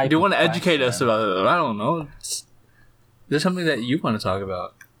what type? do you of want to educate us question? about it? I don't know. Is there something that you want to talk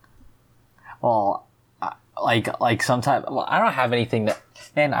about? Well, like sometimes. Well, I don't have anything that.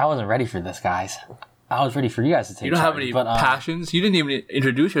 Man, I wasn't ready for this, guys. I was ready for you guys to take. You don't have charge, any but, passions. You didn't even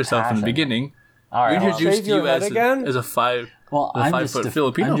introduce yourself in the Passion. beginning. All We right. Well, introduced Shave your you head as again? as a five I'm 5 just foot a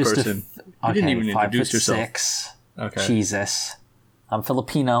Filipino I'm just a person. okay, You didn't even 5'6". introduce yourself. Okay. Jesus, I'm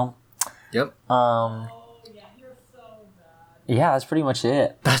Filipino. Yep. Yeah, that's pretty much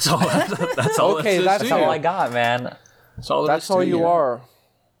it. That's all. That's all. Okay, there is that's to That's all you. I got, man. That's all. there is That's to all you are.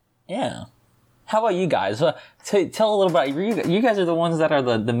 Yeah. How about you guys? Tell a little about you guys are the ones that are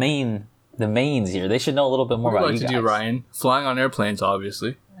the mains here. They should know a little bit more What do about you you like to guys. do, Ryan? Flying on airplanes,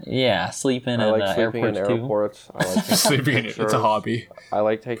 obviously. Yeah, sleeping I in like sleeping airports in too. airports. I like taking Sleeping in it. It's a pictures. hobby. I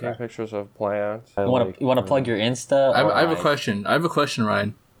like taking pictures of plants. You want to plug your Insta? I have a like- question. I have a question,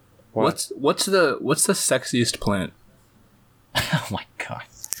 Ryan. What? What's the sexiest plant? Oh my god.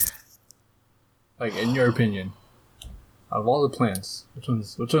 Like in your opinion, out of all the plants, which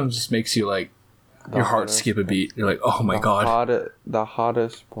one just makes you like your heart hottest. skip a beat? You're like, oh my god, The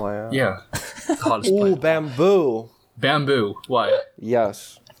hottest plant. yeah, the hottest Ooh, plant. bamboo. Bamboo. Why?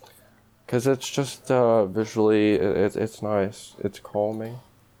 Yes. Because it's just visually, it's nice. It's calming.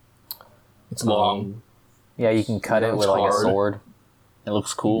 It's long. Yeah, you can cut it It's with like a hard. sword. It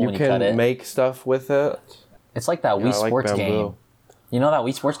looks cool You when you cut can it. make stuff with it. It's like that Yeah, Wii I like Sports bamboo. game. You know that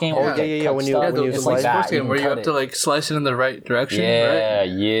Wii Sports game? Oh, where you yeah, cut when you- stuff? when you it's it's slice like like that. sports game where you can have cut to it. like slice it in the right direction. Yeah, Right?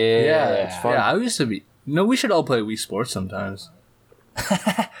 yeah. it's fun. Yeah, I used to be. No, we should all play Wii Sports sometimes.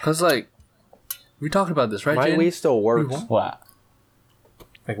 Cause like, we talked about this, right? My Jen? Wii still works. What?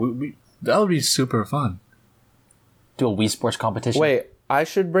 Like we that would be super fun. Do a Wii Sports competition? Wait, I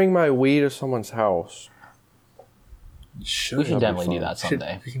should bring my Wii to someone's house. we should that'd be definitely do fun. that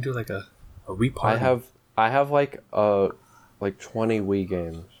someday. We can do like a Wii party. I have like 20 Wii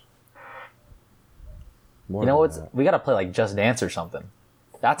games. More You know than what's? that. We gotta play like Just Dance or something.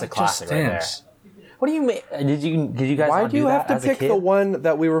 That's a classic right there. Dance. What do you mean? Did you guys? Why not do you have that to as a pick kid? the one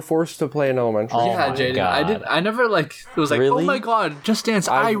that we were forced to play in elementary? Oh Yeah, my Jaden. God. I never like. It was like, Really? oh my god, Just Dance.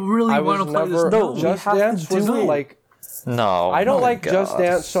 I really was want to play never- this. No, we Just have to Dance was do it. like No, I don't my like Just God.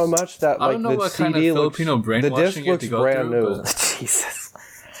 Dance so much that I like don't know the what kind CD of looks, Filipino the brainwashing disc you have looks to go brand through, new. but- Jesus.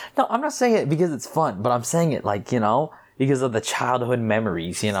 No, I'm not saying it because it's fun, but I'm saying it like, because of the childhood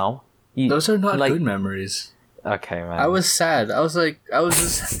memories, Those are not good memories. Okay, man. I was sad. I was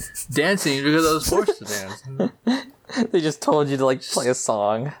just dancing because I was forced to dance. They just told you to like play a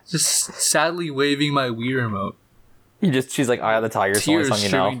song. Just sadly waving my Wii remote. She's like, Eye of the Tiger, tears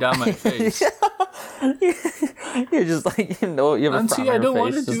streaming down my face. You're just like, you have a frown I on don't your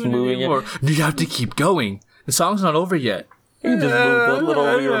want face, to just do it moving anymore. You have to keep going. The song's not over yet. You just move the little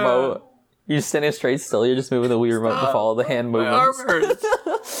Wii remote. You're just standing straight still. You're just moving the Wii remote to follow the hand movements. My arm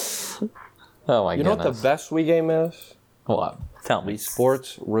hurts. Oh my goodness. You know what the best Wii game is? What? Tell me. Wii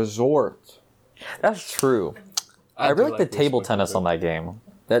Sports Resort. That's true. I really like the table tennis on that game.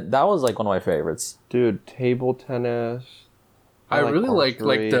 That was like one of my favorites. Dude, table tennis. I really like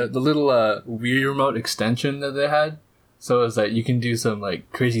the little Wii remote extension that they had. So it's like you can do some like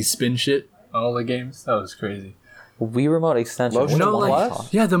crazy spin shit on all the games. That was crazy. Wii remote extension. Motion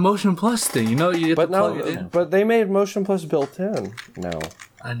Plus? Yeah, the Motion Plus thing. You have to plug it in. But they made Motion Plus built in now.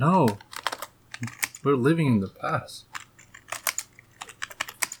 I know. We're living in the past.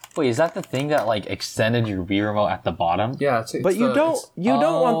 Wait, is that the thing that like extended your Wii remote at the bottom? Yeah, but you don't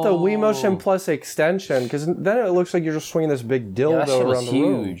want the Wii Motion Plus extension because then it looks like you're just swinging this big dildo around the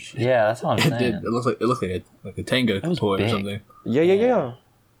room. Yeah, that's what I'm saying. It looked like a Tenga toy or something. Yeah.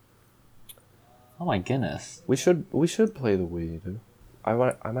 Oh my goodness. We should play the Wii, dude. I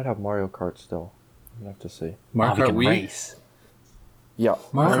might have Mario Kart still. I'm gonna have to see. Mario Kart Wii. Race. Yeah.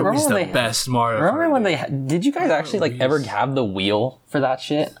 Mario Kart is the best Mario Kart. Remember when did you guys actually like ever have the wheel for that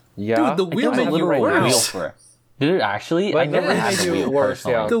shit? Yeah. Dude, the wheel made you worse. For it. Did it actually? But I never had the wheel worse,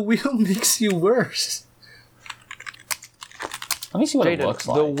 personally. yeah. The wheel makes you worse. Let me see what it Jaden, looks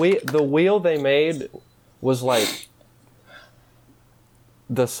like. the wheel they made was like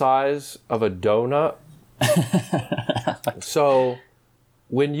the size of a donut. So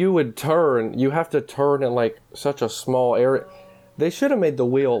when you would turn, you have to turn in like such a small area. They should have made the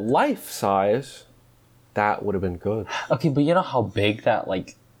wheel life size. That would have been good. Okay, but you know how big that'd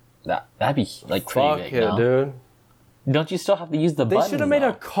be like pretty Fuck big, it, no? dude. Don't you still have to use the They buttons? should have made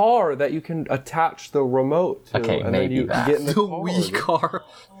a car that you can attach the remote to, Okay, and maybe then you that. get in the The car. Wii dude. car.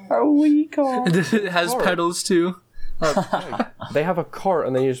 A Wii car. It has pedals too. They have a cart,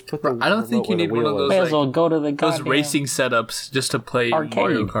 and then you just put the. I don't think remote you where need the one of wheel those, is. May as well go to the Those goddamn racing setups just to play Arcade.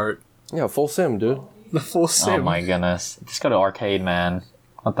 Mario Kart. Yeah, full sim, dude. The full sim. Oh my goodness. Just go to arcade, man.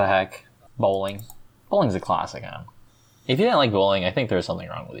 What the heck? Bowling. Bowling's a classic, man. If you didn't like bowling, I think there's something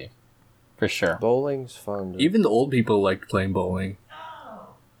wrong with you. For sure. Bowling's fun, dude. Even the old people liked playing bowling.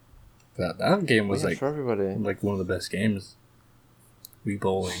 That game was Yeah, for everybody. like one of the best games. Wii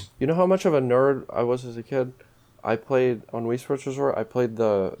bowling. You know how much of a nerd I was as a kid? I played on Wii Sports Resort. I played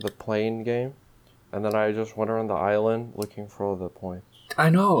the plane game, and then I just went around the island looking for all the points. I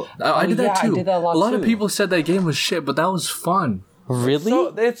know. I did that yeah, too. I did that a lot lot of too. people said that game was shit, but that was fun. Really?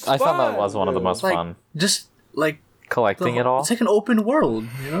 So, it's I thought that fun, was one of the dude. most Like fun. just like Collecting it all. It's like an open world,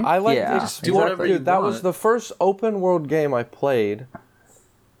 you know? I like Yeah. just do whatever you dude. That was want. the first open world game I played,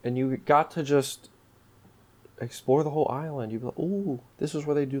 and you got to just explore the whole island. You'd be like, "Ooh, this is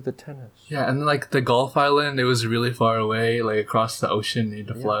where they do the tennis." Yeah, and like the golf island, it was really far away, like across the ocean. You had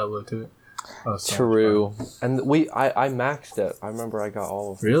to fly over to it. That was so much True. And I maxed it. I remember I got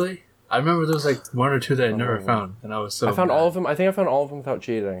all of fun. them. Really? I remember there was like one or two that I never found, and I was so. I found mad. all of them. I think I found all of them without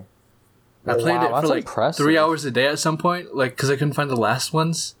cheating. I played Wow, it for that's like impressive. 3 hours a day at some point, like because I couldn't find the last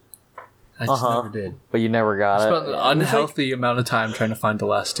ones. I just never did. But you never got Spent it. an unhealthy amount of time trying to find the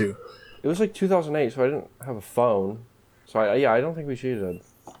last two. It was like 2008, so I didn't have a phone. So I don't think we cheated.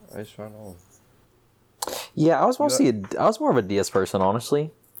 I just found all of them. Yeah, I was more of a DS person, honestly.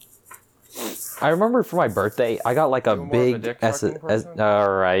 I remember for my birthday, I got like a were more of a big dick S. sucking person?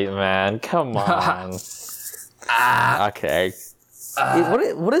 All right, man, come on. Okay.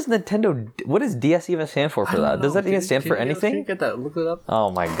 What is Nintendo? What does DS even stand for that? Does that even stand for Can you anything? get that? Look it up.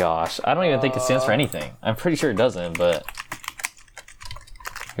 Oh my gosh, I don't even think it stands for anything. I'm pretty sure it doesn't, but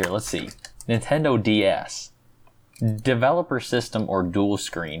here, let's see. Nintendo DS, developer system or dual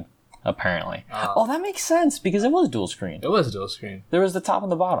screen. Apparently. Oh, that makes sense because it was dual screen. It was dual screen. There was the top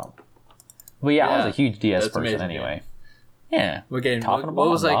and the bottom. But yeah, I was Yeah, a huge DS that's person amazing, anyway. Yeah. What game? Talking What about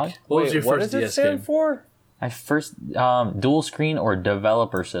was it, like? dog. What was your what first does it DS stand game? for? I first dual screen or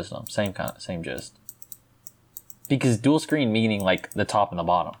developer system, same gist. Because dual screen meaning like the top and the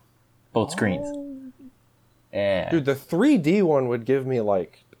bottom, both screens. Yeah. Dude, the 3D one would give me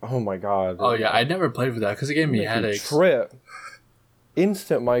like, oh my god. Oh yeah, I never played with that because it gave me headaches. Trip.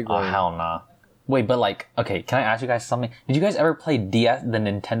 Instant Oh migraine. hell nah. Wait, but like, okay, can I ask you guys something? Did you guys ever play DS, the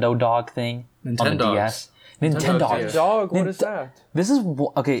Nintendo Dog thing on the DS? Nintendo Dog. What is that? This is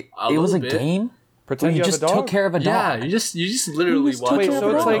okay. It was a game. Pretend You you have just a dog. took care of a dog. Yeah, you just literally just watch. took Wait, care so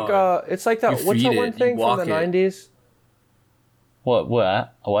of it's a like it's like that. You What's that feed one it, thing you from the walk it. '90s?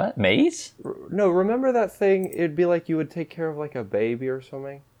 What? Maze? No, remember that thing? It'd be like you would take care of like a baby or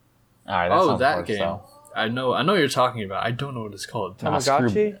something. All right. Oh, sounds that worse, game. though. I know what you're talking about. I don't know what it's called. Nah, screw-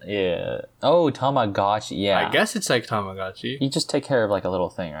 Tamagotchi? Yeah. Oh, Tamagotchi. Yeah. I guess it's like Tamagotchi. You just take care of like a little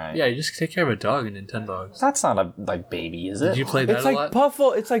thing, right? Yeah, you just take care of a dog in Nintendogs. That's not a like baby, is it? Did you play that It's a like lot?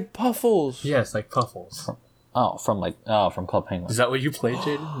 Puffle. It's like Puffles. Yeah, it's like Puffles. from Club Penguin. Is that what you played,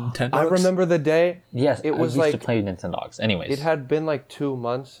 Jaden? Nintendogs? I remember the day Yes, it was I used like- to play Nintendogs. Anyways, it had been like 2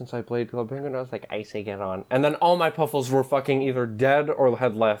 months since I played Club Penguin. I was like, I say get on, and then all my Puffles were fucking either dead or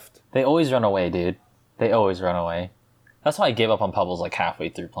had left. they always run away, dude. They always run away. That's why I gave up on Pebbles like halfway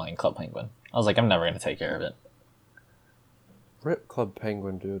through playing Club Penguin. I was like, I'm never gonna take care of it. Rip Club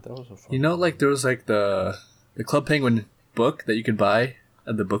Penguin, dude. That was a fun. You know, like there was like the Club Penguin book that you could buy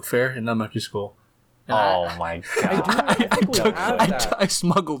at the book fair in elementary school. And Oh my god! I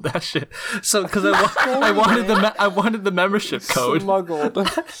smuggled that shit. So because I wanted the membership code. Smuggled.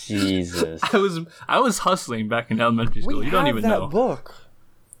 Jesus. I was hustling back in elementary school. We You don't have even that know. book.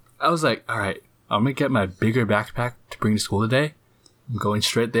 I was like, all right, I'm gonna get my bigger backpack to bring to school today. I'm going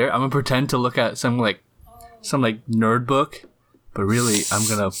straight there. I'm gonna pretend to look at some nerd book, but really I'm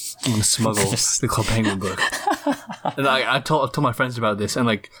gonna smuggle the Club Penguin book. And I told my friends about this, and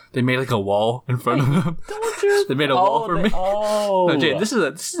like they made like a wall in front of them. They made a wall for me. Oh, No, Jay, this is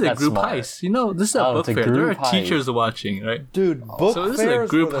a That's group smart. heist. You know, this is a Oh, book it's a fair. There are group heist. teachers watching, right? Dude, book So this is a fairs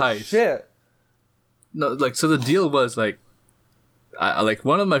group were the heist. shit. No, like so the deal was like, I like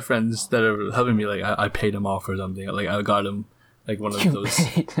one of my friends that are helping me. Like I paid him off or something. Like I got him like one of those.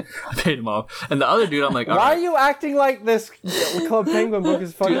 I paid him off, and the other dude, I'm like, all Why right. are you acting like this Club Penguin book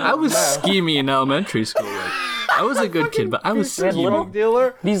is fucking? Dude, I was mess? scheming in elementary school. Like, I was a good kid, but I was You're a scheming. drug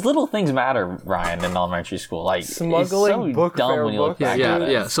dealer. These little things matter, Ryan, in elementary school. Like Smuggling it's so book dumb fair when you look books. back Yeah, at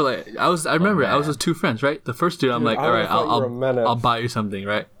it. yeah. So like, I remember I was with two friends, right? The first dude, I'm like, I all would've right, thought you were a menace. I'll buy you something,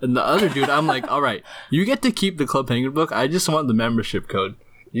 right? And the other dude, I'm like, all right, you get to keep the Club Penguin book. I just want the membership code.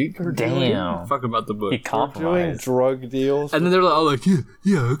 You Damn. fuck about the book. He Doing compromised. drug deals. And then they're all like,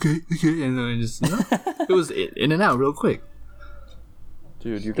 yeah, okay, and then I just, it was in and out real quick.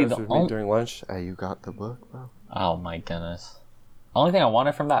 Dude, you Dude, guys the would on- meet during lunch. Hey, you got the book, bro? Oh my goodness. Only thing I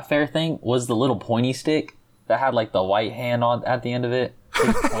wanted from that fair thing was the little pointy stick that had like the white hand on at the end of it.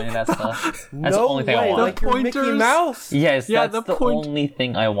 Pointed at stuff. That's the only thing I wanted. like your Mickey pointers? Mouse. Yes, Yeah, that's the the point- only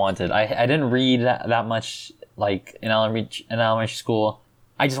thing I wanted. I didn't read that much like in elementary school.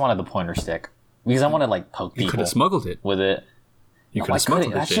 I just wanted the pointer stick because I wanted like poke You could people have smuggled it. with it. You could I have smuggled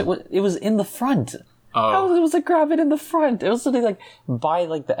couldn't. That it. shit was, it was in the front. Oh, It was like grab it in the front. It was literally like by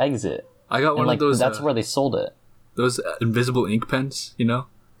like the exit. I got And one like of those. that's where they sold it. Those invisible ink pens, you know?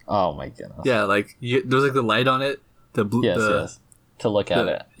 Oh my goodness. Yeah, like there's like the light on it, the blue, Yes, yes. To look at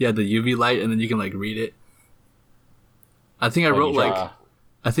it. yeah, the UV light, and then you can like read it. I think I When wrote you like, draw.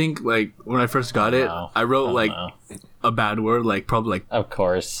 I think like when I first got it, know. I wrote I don't like know. a bad word, like probably like Of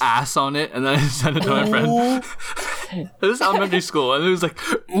course. ass on it, and then I sent it to my friend. This is elementary school, and it was like,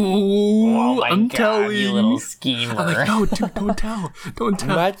 ooh, Oh my I'm God, telling you little schemer. I'm like, no, dude, don't tell, don't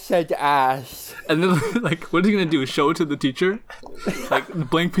tell. Matt said ass. And then, like, what are you gonna do? Show it to the teacher, like a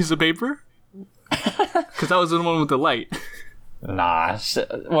blank piece of paper? Because that was the one with the light. Nah.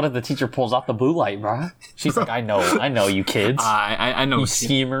 What if the teacher pulls out the blue light, bro? She's like, I know you kids. I know, You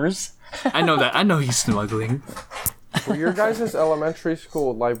schemers. I know that. I know he's smuggling. Were your guys' elementary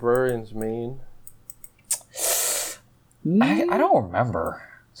school librarians mean? I don't remember.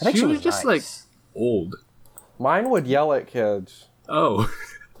 I think She she was was just nice. Old. Mine would yell at kids. Oh,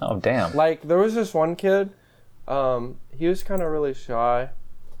 Oh damn. Like, there was this one kid, he was kind of really shy.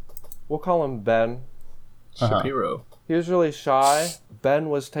 We'll call him Ben. Shapiro. He was really shy. Ben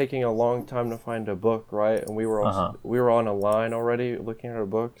was taking a long time to find a book, right? And we were on a line already looking at our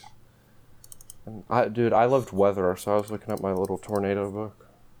books. And I loved weather, so I was looking at my little tornado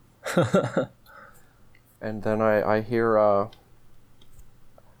book. And then I hear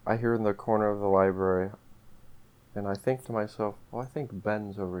in the corner of the library, and I think to myself, well, I think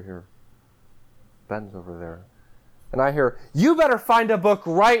Ben's over here. Ben's over there. And I hear, you better find a book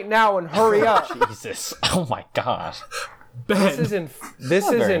right now and hurry up. Jesus. Oh my gosh. This Ben, is in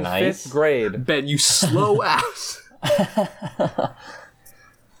very nice. 5th grade. Ben, you slow ass.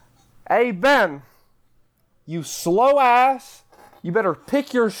 Hey, Ben, you slow ass. You better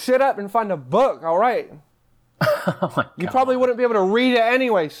pick your shit up and find a book, all right? You probably wouldn't be able to read it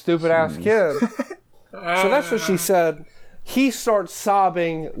anyway, stupid ass kid. So that's what she said. He starts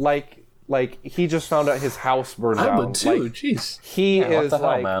sobbing like he just found out his house burned down. I would too. Like, Jeez. he is what the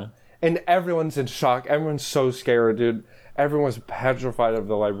like, hell, man? and everyone's in shock. Everyone's so scared, dude. Everyone's petrified of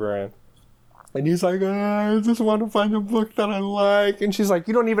the librarian. And he's like, I just want to find a book that I like. And she's like,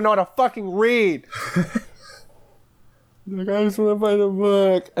 you don't even know how to fucking read. He's like, I just want to find a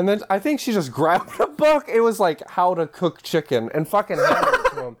book. And then I think she just grabbed a book. It was like How to Cook Chicken and fucking handed it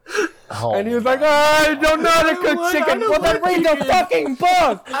to him. And he was like, I don't know how to cook chicken. Well, then read the fucking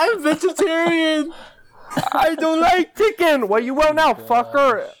book. I'm vegetarian. I don't like chicken. Well, you will now,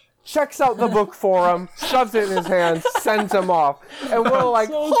 fucker. Checks out the book for him, shoves it in his hands, sends him off. And we're like,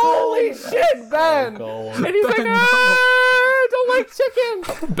 holy shit, Ben. And he's like, I don't like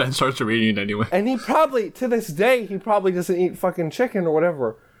chicken. Ben starts reading it anyway. And he probably, to this day, he probably doesn't eat fucking chicken or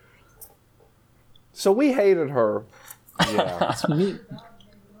whatever. So we hated her. Yeah.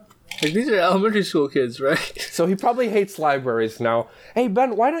 Like, these are elementary school kids, right? So he probably hates libraries now. Hey,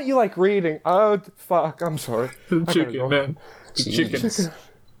 Ben, why don't you like reading? Oh, fuck, I'm sorry. Chicken, man. Chickens. Chicken.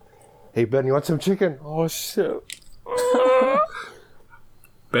 Hey, Ben, you want some chicken? Oh, shit.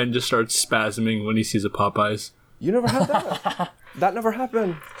 Ben just starts spasming when he sees a Popeyes. You never had that? That never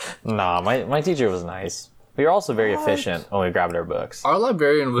happened. Nah, my teacher was nice. We were also very efficient when we grabbed our books. Our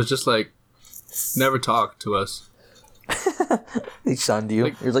librarian was just like, never talked to us. He shunned you.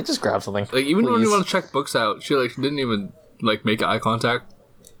 He was like, just grab something. Like, even when please. we want to check books out, she like didn't even like make eye contact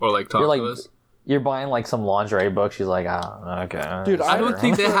or like talk You're like, to us. you're buying like some lingerie book. She's like, okay. Dude, I don't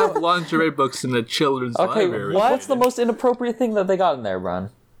think they have lingerie books in the children's Okay, library. what's the most inappropriate thing that they got in there, Bron?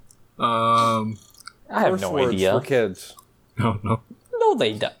 Um, I have Curse no words idea. for kids. no. No,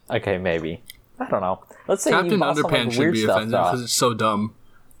 they don't. Okay, maybe. I don't know. Let's say you Captain bought some Underpants like, should weird be stuff. offended because it's so dumb.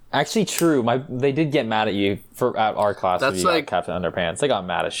 Actually, true. They did get mad at you at our class. That's if you got like- Captain Underpants. They got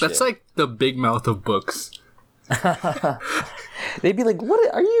mad as shit. That's like the big mouth of books. They'd be like,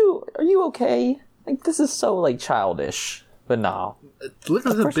 "What? Are you okay? Like this is so like childish." But no, Look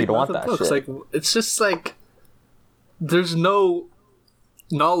at the course you big don't mouth want of that books. shit. Like, it's just like there's no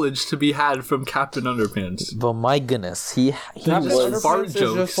knowledge to be had from Captain Underpants. but my goodness, he Captain was fart Underpants is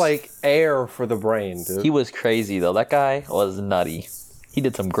jokes. just like air for the brain, dude. he was crazy though. That guy was nutty. He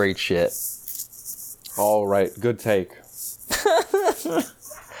did some great shit. All right, good take.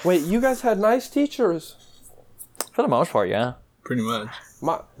 Wait, you guys had nice teachers. For the most part, yeah. Pretty much.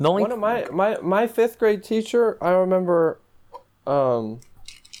 The only- One of my fifth grade teacher, I remember,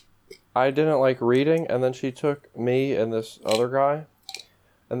 I didn't like reading, and then she took me and this other guy,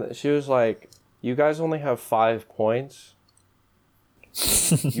 and she was like, "You guys only have 5 points.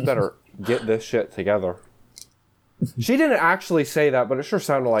 You better get this shit together." She didn't actually say that, but it sure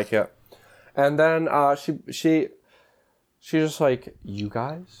sounded like it. And then she just like, "You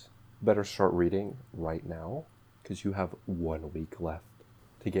guys better start reading right now, because you have 1 week left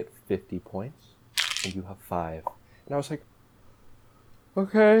to get 50 points, and you have 5. And I was like,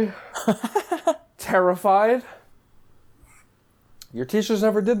 okay. Terrified. Your teachers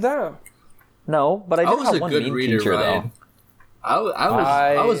never did that. No, but I I did was have a one good mean reader, teacher Ryan. though.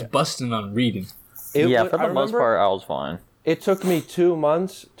 I was busting on reading. Yeah, wa- for I the most remember part, I was fine. It took me 2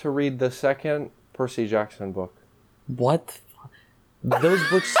 months to read the second Percy Jackson book. What? Those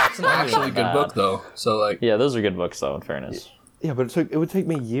books Actually, a good book though. So like, Yeah, those are good books though. In fairness, Yeah, but it would take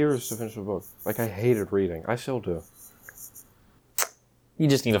me years to finish a book. Like, I hated reading. I still do. you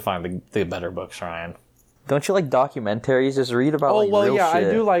just need to find the better books, Ryan. Don't you like documentaries? Just read about Oh, like well, real yeah, shit.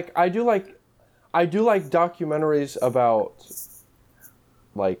 I do like documentaries about,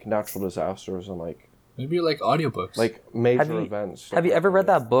 like, natural disasters and, like maybe like audiobooks. major you- events. Have you ever read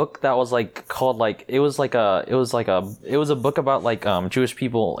that book that was like called like it was a book about like Jewish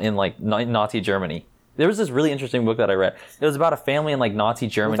people in like Nazi Germany. There was this really interesting book that I read. It was about a family in like Nazi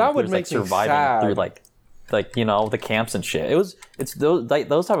Germany that who would was like make me surviving sad. through like you know the camps and shit. It's those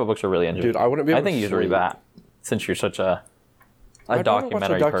type of books are really interesting. Dude, I wouldn't be able I think to you should read sleep. that since you're such a I don't watch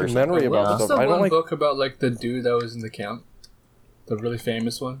documentary a documentary person. about What's stuff. the I don't one like. book about like the dude that was in the camp? The really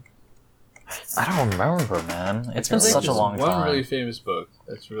famous one. I don't remember, man. It's been I think such a there's long one time. really famous book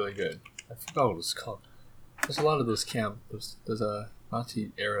that's really good. I forgot what it's called. There's a lot of those those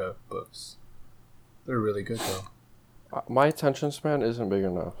Nazi era books. They're really good though. My attention span isn't big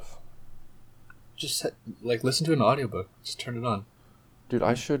enough. Just like listen to an audiobook. Just turn it on. Dude,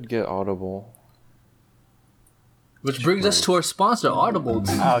 I should get Audible. Which brings us to our sponsor, Audible.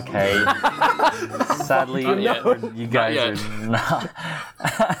 Okay. Sadly, yet. you guys yet. are not.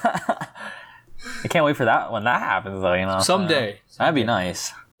 I can't wait for that when that happens, though. You know, Someday. that'd be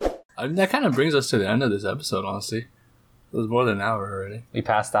nice. I mean, that kind of brings us to the end of this episode, honestly. It was more than an hour already. We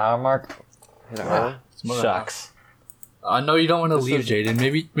passed the hour mark? It's more than an hour. Shucks. I know you don't want to leave,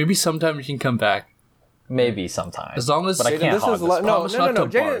 Jaden. Maybe sometime you can come back. Maybe sometime. As long as... But I can't hog this. No. Promise not to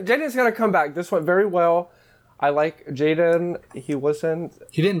bark. Jaden's gonna come back. This went very well. I like Jaden.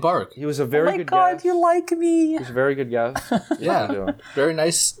 He didn't bark. He was a very good guest. You like me. He was a very good guest. Yeah. Very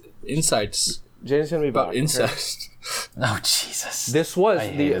nice insights Jaden's gonna be about back. incest. Oh, Jesus. This was I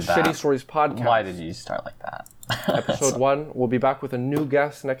the hated that. Shitty Stories podcast. Why did you start like that? Episode 1. We'll be back with a new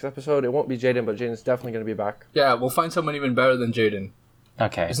guest next episode. It won't be Jaden, but Jaden's definitely gonna be back. Yeah, we'll find someone even better than Jaden.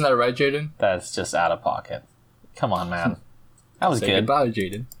 Okay. Isn't that right, Jaden? That's just out of pocket. Come on, man. That was Say good. goodbye,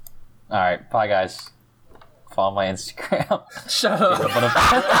 Jaden. All right. Bye, guys. Follow my Instagram. Shut up.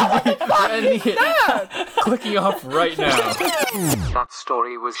 Clicking off right now. That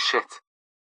story was shit.